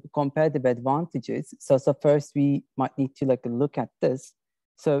such like competitive advantages? So first we might need to like look at this.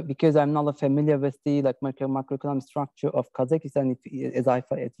 So because I'm not familiar with the like macroeconomic structure of Kazakhstan, as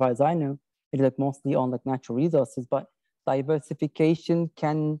far as I know, it's like mostly on like natural resources, but diversification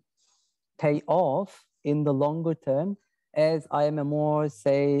can pay off in the longer term, as I am a more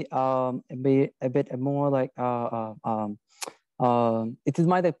say a bit more like it is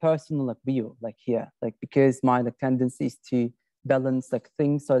my like personal like view like here, like because my like tendency is to balance like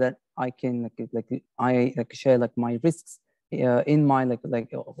things so that I can I share like my risks in my like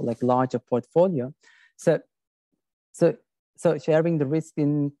larger portfolio. So so sharing the risk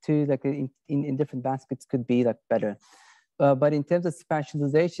into like in different baskets could be like better. But in terms of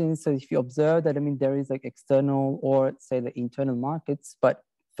specialization, so if you observe that, I mean, there is like external or say the internal markets, but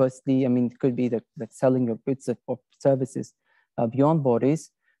firstly, I mean, it could be like selling your goods or services beyond borders.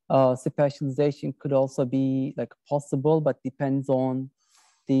 Specialization could also be like possible, but depends on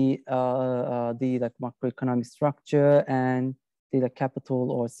the like macroeconomic structure and the like,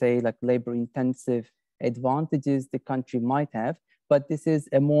 capital or say like labor intensive advantages the country might have. But this is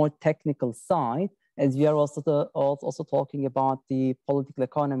a more technical side, as we are also talking about the political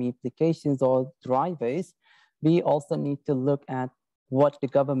economy implications or drivers. We also need to look at what the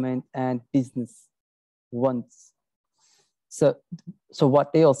government and business wants. So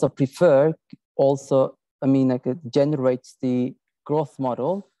what they also prefer also, I mean, like it generates the growth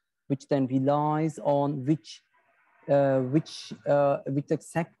model, which then relies on which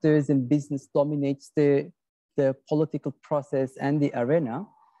sectors in business dominates the political process and the arena,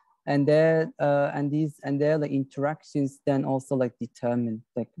 and their like interactions then also like determine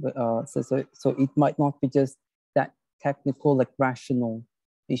like so it might not be just that technical like rational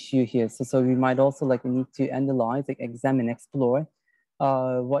issue here. So we might also like need to analyze, like examine, explore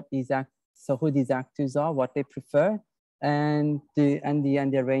what who these actors are, what they prefer, and the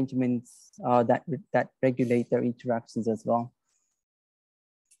arrangements that regulate their interactions as well.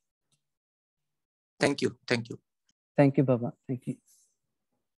 Thank you. Thank you. Thank you, Baba. Thank you.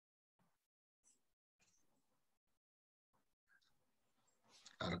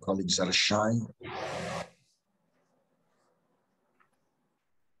 Our colleagues are shy.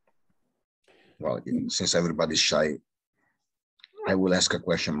 Well, since everybody's shy, I will ask a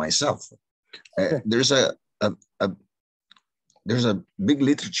question myself. Sure. There's a big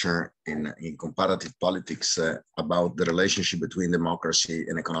literature in comparative politics about the relationship between democracy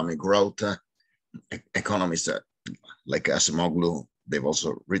and economic growth. Economists like Acemoglu, they've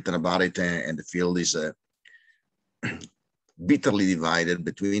also written about it, and the field is bitterly divided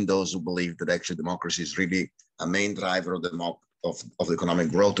between those who believe that actually democracy is really a main driver of the economic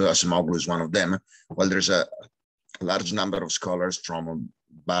growth. Acemoglu is one of them. Well, there's a large number of scholars from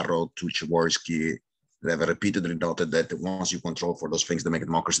Barrow to Przeworski that have repeatedly noted that once you control for those things that make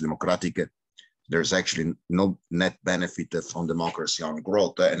democracy democratic, there's actually no net benefit from democracy on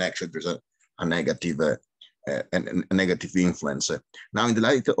growth, and actually there's a negative influence. Now, in the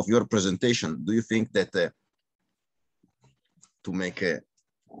light of your presentation, do you think that to make a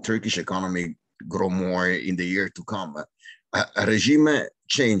Turkish economy grow more in the year to come, a regime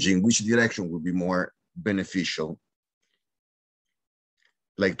change in which direction would be more beneficial,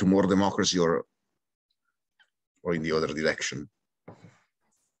 like to more democracy or in the other direction?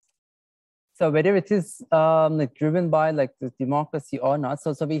 So whether it is like driven by like the democracy or not,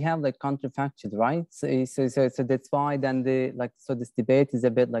 so we have like counterfactuals, right? So that's why then this debate is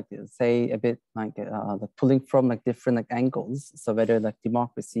a bit like pulling from like different like angles. So whether like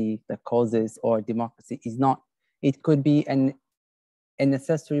democracy the causes or democracy is not, it could be a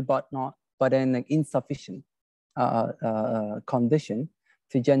necessary but an like insufficient condition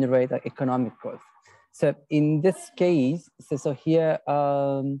to generate like economic growth. So in this case, so here.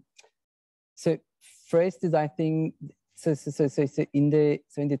 So first is, I think, so in the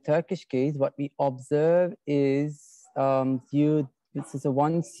Turkish case, what we observe is once you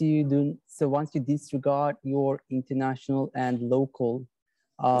disregard your international and local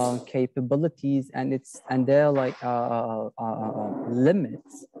capabilities and their like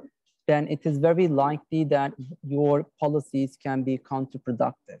limits, then it is very likely that your policies can be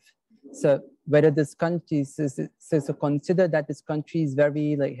counterproductive. So whether this country, so consider that this country is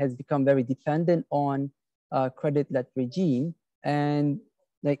has become very dependent on credit-led regime, and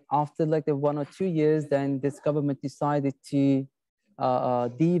like after like the 1 or 2 years, then this government decided to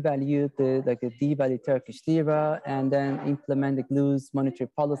devalue Turkish lira and then implement like loose monetary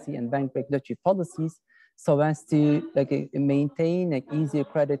policy and bank regulatory policies so as to maintain like easier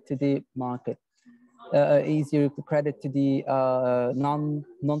credit to the market. Easier credit to the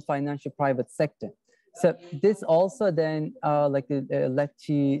non-financial private sector. So this also then led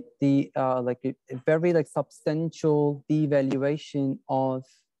to the a very substantial devaluation of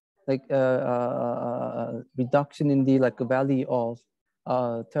reduction in the value of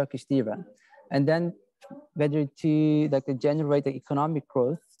Turkish lira, and then whether to generate the economic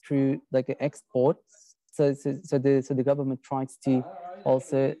growth through exports. So the government tries to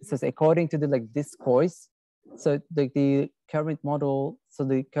also, so according to the discourse, so the current model, so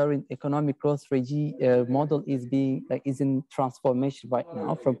the current economic growth regime model is in transformation right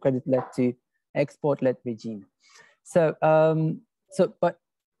now from credit-led to export-led regime. So but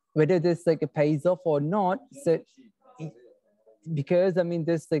whether this pays off or not, so because I mean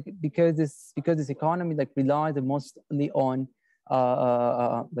because this economy relies mostly on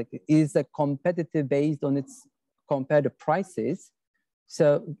is competitive based on its comparative prices,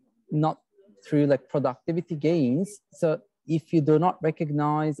 so not through productivity gains. So if you do not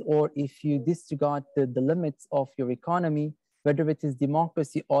recognize or if you disregard the limits of your economy, whether it is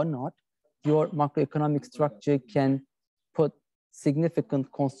democracy or not, your macroeconomic structure can put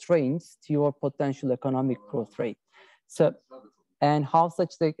significant constraints to your potential economic growth rate. So, and how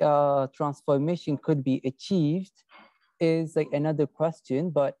such transformation could be achieved is another question,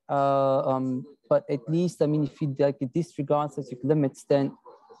 but at least, I mean, if you disregard such limits, then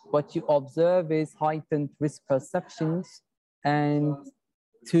what you observe is heightened risk perceptions and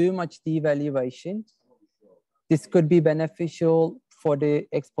too much devaluation. This could be beneficial for the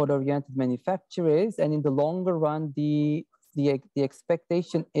export-oriented manufacturers, and in the longer run, the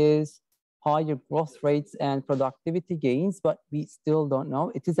expectation is higher growth rates and productivity gains, but we still don't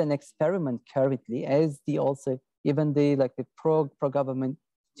know. It is an experiment currently, as even the pro-government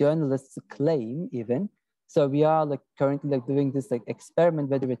journalists claim even. So we are currently doing this experiment,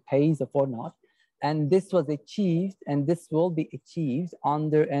 whether it pays off or not. And this was achieved, and this will be achieved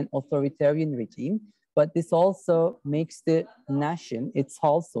under an authoritarian regime. But this also makes the nation, its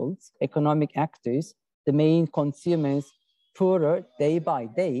households, economic actors, the main consumers, poorer day by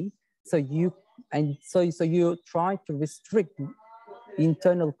day. So you try to restrict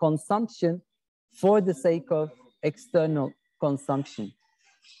internal consumption for the sake of external consumption.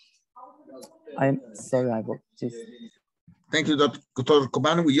 I'm sorry, I will just. Thank you, Dr.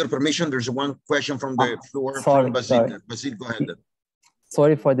 Coban. With your permission, there's one question from the floor from Basil. Basil, go ahead.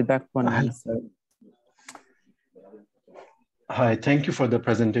 Sorry for the background noise. Hi, thank you for the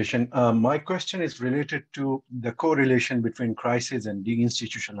presentation. My question is related to the correlation between crisis and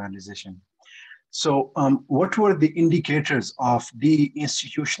deinstitutionalization. So what were the indicators of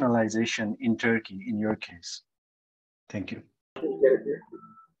deinstitutionalization in Turkey in your case? Thank you.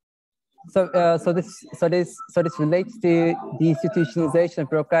 So this relates to the institutionalization of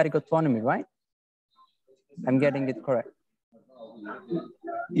bureaucratic autonomy, right? I'm getting it correct.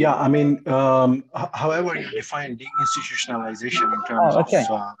 Yeah, I mean, however you define deinstitutionalization in terms of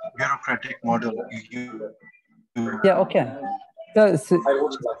bureaucratic model, yeah, okay.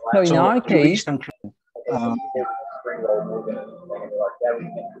 So in our case,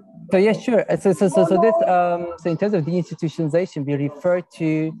 so yeah, sure. So in terms of deinstitutionalization, we refer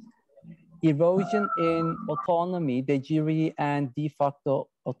to erosion in autonomy, de jure and de facto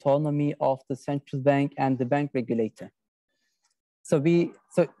autonomy of the central bank and the bank regulator. So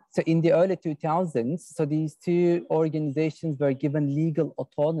in the early 2000s, so these two organizations were given legal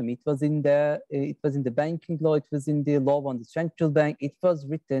autonomy. It was in the banking law, it was in the law on the central bank. It was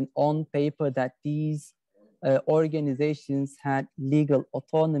written on paper that these organizations had legal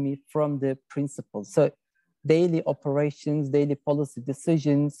autonomy from the principles. So daily operations, daily policy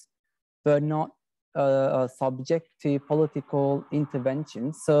decisions were not subject to political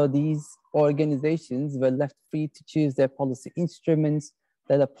intervention. So these organizations were left free to choose their policy instruments,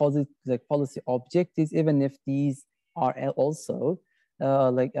 their policy objectives, even if these are also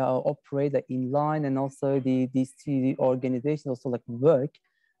operate in line, and also these two organizations also work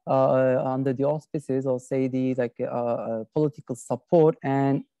under the auspices or say the political support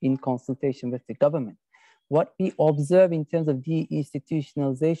and in consultation with the government. What we observe in terms of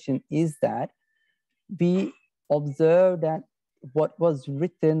deinstitutionalization is that we observe that what was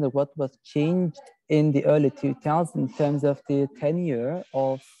written, what was changed in the early 2000s in terms of the tenure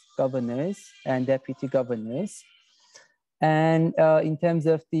of governors and deputy governors, and in terms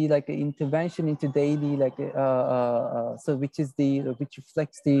of the intervention into daily which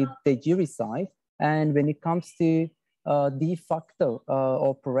reflects the de jure side, and when it comes to de facto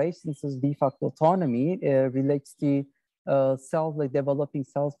operations, so de facto autonomy relates to developing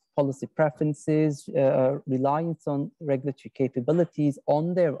self-policy preferences, reliance on regulatory capabilities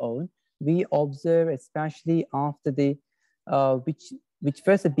on their own. We observe, especially after the which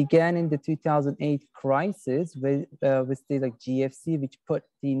first began in the 2008 crisis with the GFC, which put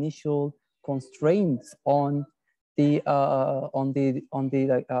the initial constraints on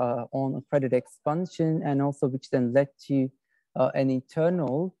on credit expansion, and also which then led to an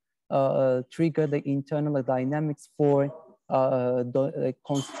internal trigger the internal dynamics for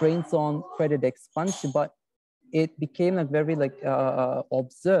constraints on credit expansion. But it became like very like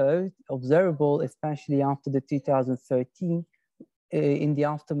observable, especially after the 2013, in the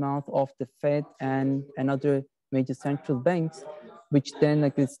aftermath of the Fed and other major central banks, which then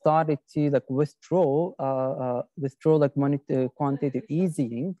like started to like withdraw like quantitative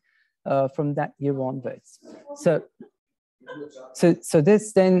easing from that year onwards. So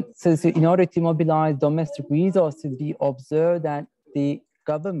this then, so in order to mobilize domestic resources, we observe that the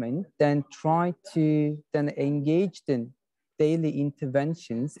government then tried to then engage in daily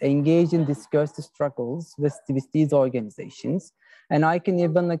interventions, engage in discursive struggles with these organizations. And I can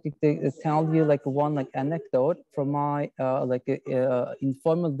even like tell you like one like anecdote from my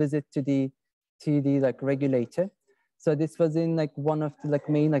informal visit to the like regulator. So this was in like one of the like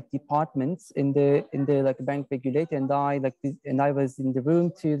main like departments in the like bank regulator, and I was in the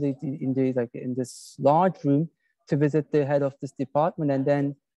room in this large room to visit the head of this department. And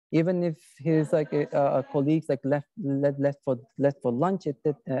then even if his like colleagues like left for lunch at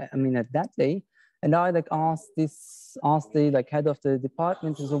that at that day, and I like asked the like head of the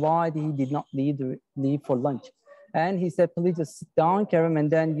department is why he did not leave for lunch. And he said, please just sit down, Kerem,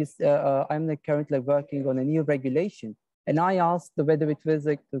 and then I'm like currently working on a new regulation. And I asked whether it was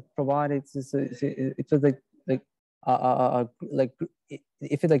like provided, it was like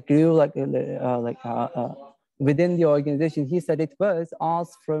if it like grew within the organization. He said it was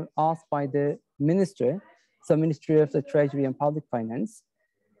asked by the minister, so Ministry of the Treasury and Public Finance.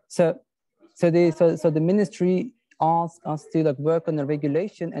 So the ministry asked us to like work on the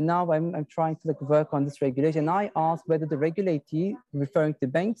regulation, and now I'm trying to like work on this regulation. I asked whether the regulator, referring to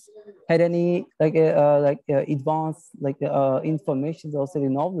banks, had any advanced information, also the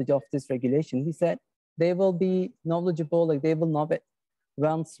knowledge of this regulation. He said they will be knowledgeable, like they will know it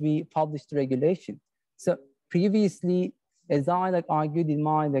once we publish the regulation. So previously, as I like argued in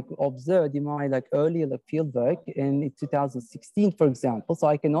my observed in my earlier field work in 2016, for example, so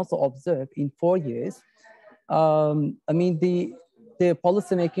I can also observe in 4 years. The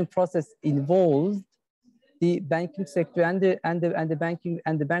policymaking process involved the banking sector and the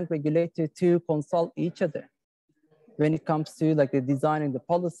bank regulator to consult each other when it comes to like the designing the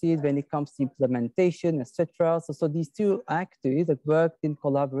policies, when it comes to implementation, etc. So these two actors that worked in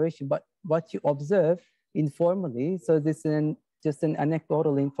collaboration. But what you observe informally, so this is just an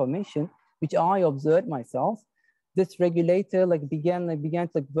anecdotal information which I observed myself. This regulator began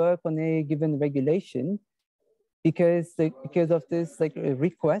to work on a given regulation because of this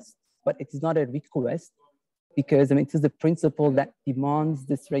request, but it is not a request, because it is the principle that demands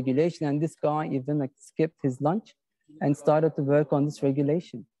this regulation. And this guy even skipped his lunch and started to work on this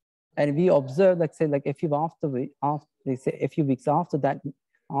regulation. And we observed, a few weeks after that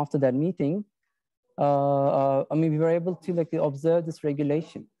meeting, we were able to observe this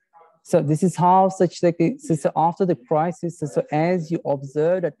regulation. So this is how so after the crisis, so as you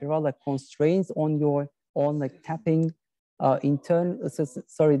observe that there are constraints on tapping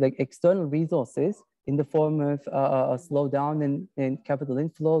external resources in the form of a slowdown in capital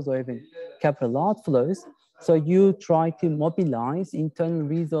inflows or even capital outflows. So you try to mobilize internal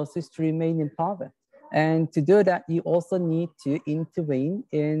resources to remain in power. And to do that, you also need to intervene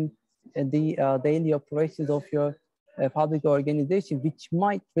in the daily operations of your public organization, which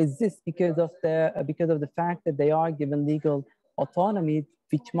might resist because of the fact that they are given legal autonomy,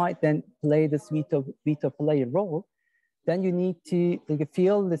 which might then play this veto player role. Then you need to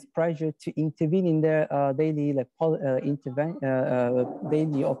feel this pressure to intervene in their daily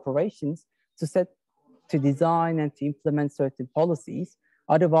daily operations to design and to implement certain policies.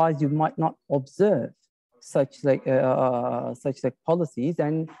 Otherwise, you might not observe such policies.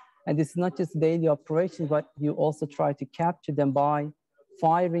 And this is not just daily operations, but you also try to capture them by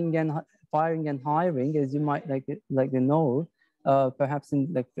firing and hiring, as you might know. Perhaps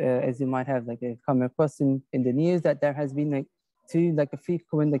as you might have come across in the news, that there has been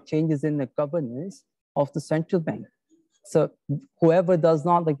frequent changes in the governance of the central bank. So whoever does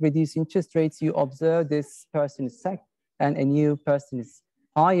not reduce interest rates, you observe this person is sacked and a new person is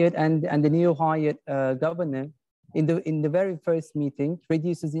hired, and the new hired governor in the very first meeting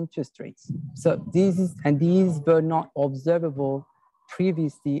reduces interest rates. So these were not observable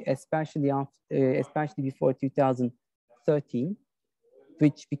previously, especially before 2013,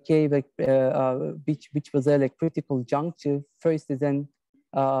 which became which was a critical juncture. First is then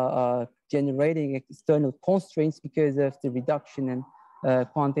generating external constraints because of the reduction in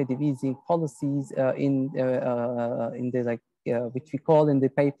quantitative easing policies in the which we call in the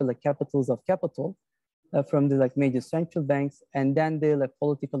paper capitals of capital from the major central banks, and then the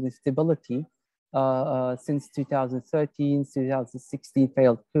political instability since 2013, 2016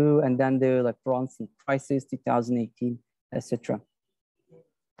 failed coup, and then the like Bronson crisis, 2018, etc.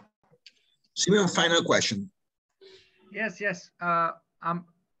 Simeon, final question. Yes.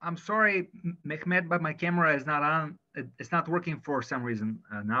 I'm sorry, Mehmet, but my camera is not on. It's not working for some reason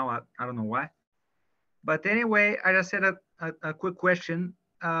now. I don't know why. But anyway, I just had a quick question.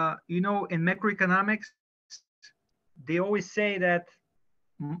 You know, in macroeconomics, they always say that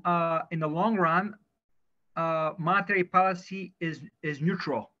in the long run, monetary policy is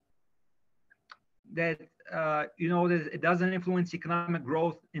neutral. That you know, that it doesn't influence economic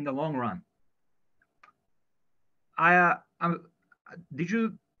growth in the long run.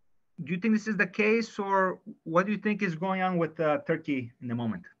 Do you think this is the case, or what do you think is going on with Turkey in the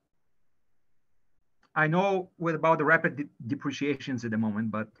moment? I know about the rapid depreciations at the moment,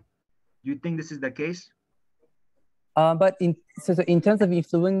 but do you think this is the case? But so in terms of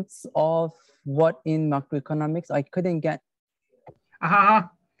influence of what in macroeconomics, I couldn't get.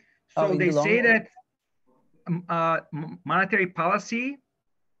 So they say that monetary policy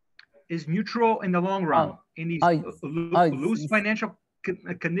is neutral in the long run. In these loose financial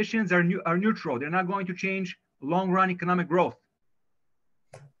conditions are neutral. They're not going to change long-run economic growth.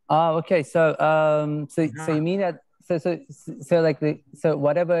 Okay. So so you mean that so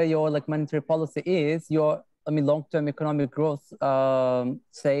whatever your like monetary policy is, your long-term economic growth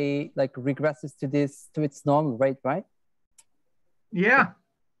say like regresses to its normal rate, right? Yeah,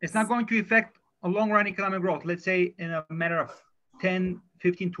 it's not going to affect a long-run economic growth. Let's say in a matter of 10,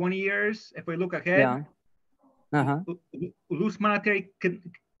 15, 20 years, if we look ahead. Yeah. Loose monetary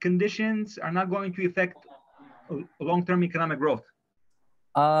conditions are not going to affect long-term economic growth.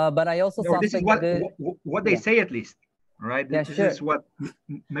 But I also this is what they say, at least, right? This is what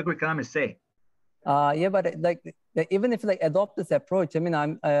macroeconomists say. Yeah, but like even if like adopt this approach, I mean,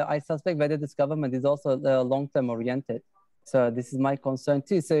 I suspect whether this government is also long-term oriented. So this is my concern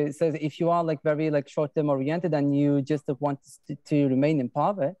too. So if you are like very like short-term oriented and you just want to remain in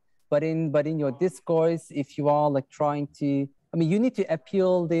power, but in your discourse, if you are like trying to, I mean, you need to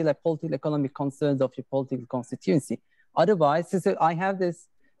appeal the like political economic concerns of your political constituency. Otherwise, so I have this.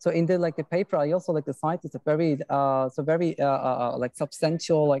 So in the like the paper, I also like the site is a very like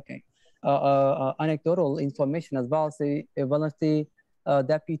substantial like anecdotal information as well. So one of the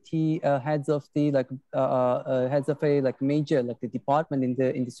deputy heads of the like heads of a like major like the department in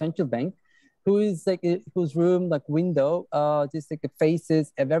the central bank, who is like whose room like window just like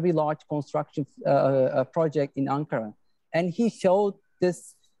faces a very large construction project in Ankara, and he showed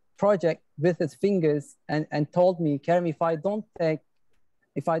this project with his fingers and told me, Kerem,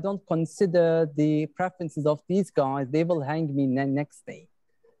 if I don't consider the preferences of these guys, they will hang me next day.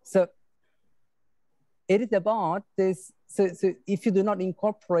 So it is about this. So if you do not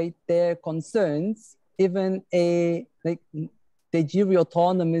incorporate their concerns, even a like the jury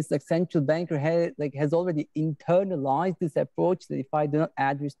autonomous like central banker has already internalized this approach that if I do not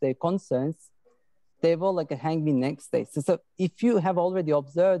address their concerns, they will like hang me next day. So if you have already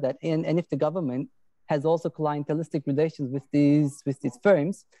observed that, and if the government has also clientelistic relations with these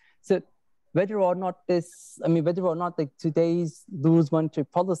firms, so whether or not like today's loose monetary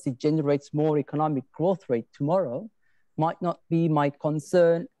policy generates more economic growth rate tomorrow might not be my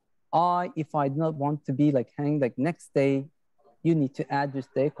concern. If I do not want to be like hanged like next day, you need to address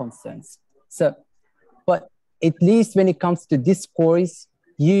their concerns. So, but at least when it comes to discourse,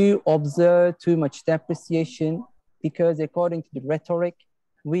 you observe too much depreciation because according to the rhetoric,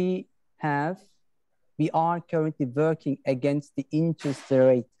 we are currently working against the interest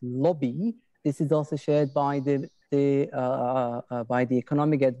rate lobby. This is also shared by the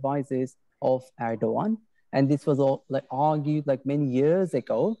economic advisors of Erdogan, and this was all like argued like many years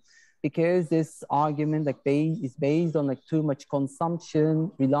ago, because this argument like is based on like too much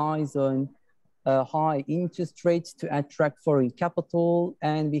consumption, relies on high interest rates to attract foreign capital,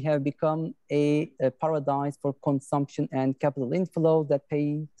 and we have become a paradise for consumption and capital inflow that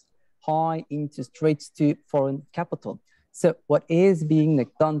pays high interest rates to foreign capital. So what is being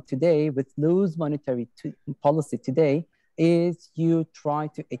like done today with loose monetary policy today is you try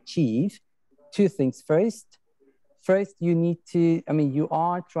to achieve two things. First, you need to, you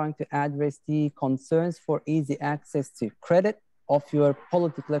are trying to address the concerns for easy access to credit of your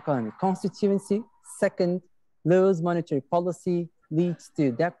political economic constituency. Second, loose monetary policy leads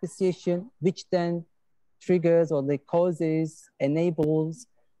to depreciation, which then triggers or enables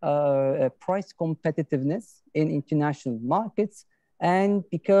price competitiveness in international markets. And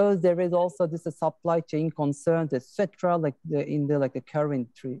because there is also this supply chain concerns, etc., like in the current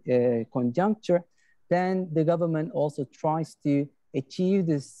conjuncture, then the government also tries to achieve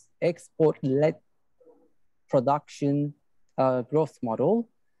this export-led production growth model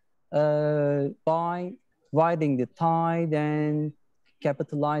by riding the tide and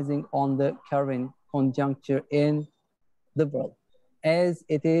capitalizing on the current conjuncture in the world, as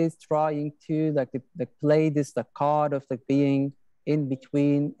it is trying to play this card of being in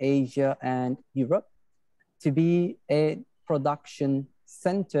between Asia and Europe, to be a production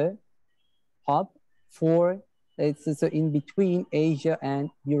center hub for so in between Asia and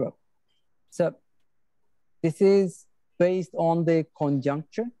Europe. So this is based on the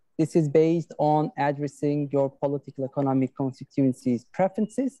conjuncture. This is based on addressing your political economic constituencies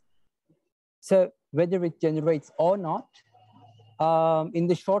preferences. So whether it generates or not, in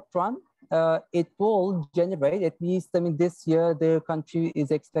the short run, it will generate, at least, I mean, this year, the country is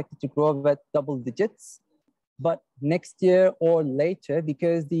expected to grow at double digits. But next year or later,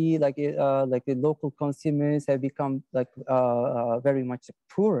 because the local consumers have become very much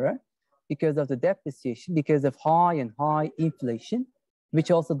poorer because of the depreciation, because of high inflation,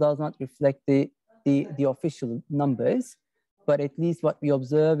 which also does not reflect the official numbers. But at least what we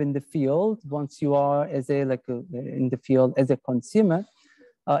observe in the field, once you are in the field as a consumer,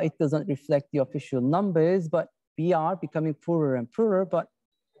 it doesn't reflect the official numbers, but we are becoming poorer and poorer, but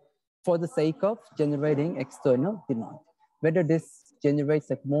for the sake of generating external demand. Whether this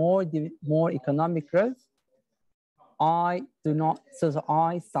generates more economic growth, I do not, so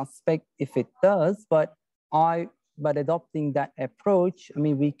I suspect if it does, but adopting that approach, I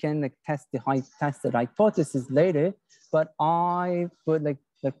mean, we can test the hypothesis later, but I would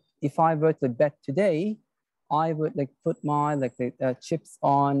if I were to bet today, I would put my chips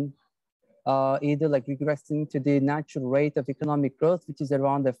on either regressing to the natural rate of economic growth, which is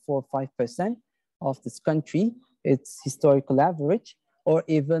around 4 or 5% of this country, its historical average, or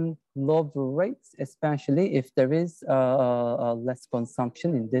even lower rates, especially if there is less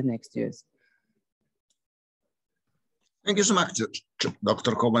consumption in the next years. Thank you so much,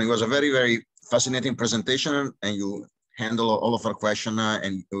 Dr. Coban. It was a very, very fascinating presentation, and you handled all of our questions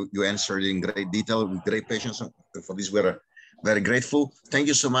and you answered in great detail with great patience. For this, we're very grateful. Thank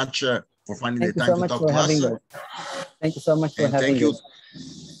you so much for finding the time to talk to us. Thank you so much for having us.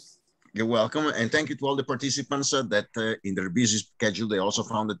 You're welcome. And thank you to all the participants that in their busy schedule, they also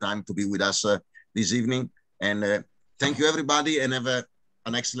found the time to be with us this evening. And thank you, everybody, and have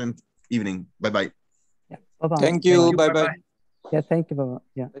an excellent evening. Bye-bye. Yeah. Bye-bye. Thank you. Bye-bye. Yeah, thank you. Bye-bye.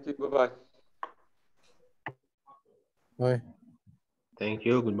 Yeah. Thank you. Bye-bye. Bye. Thank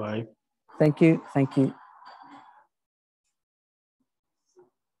you. Goodbye. Thank you. Thank you.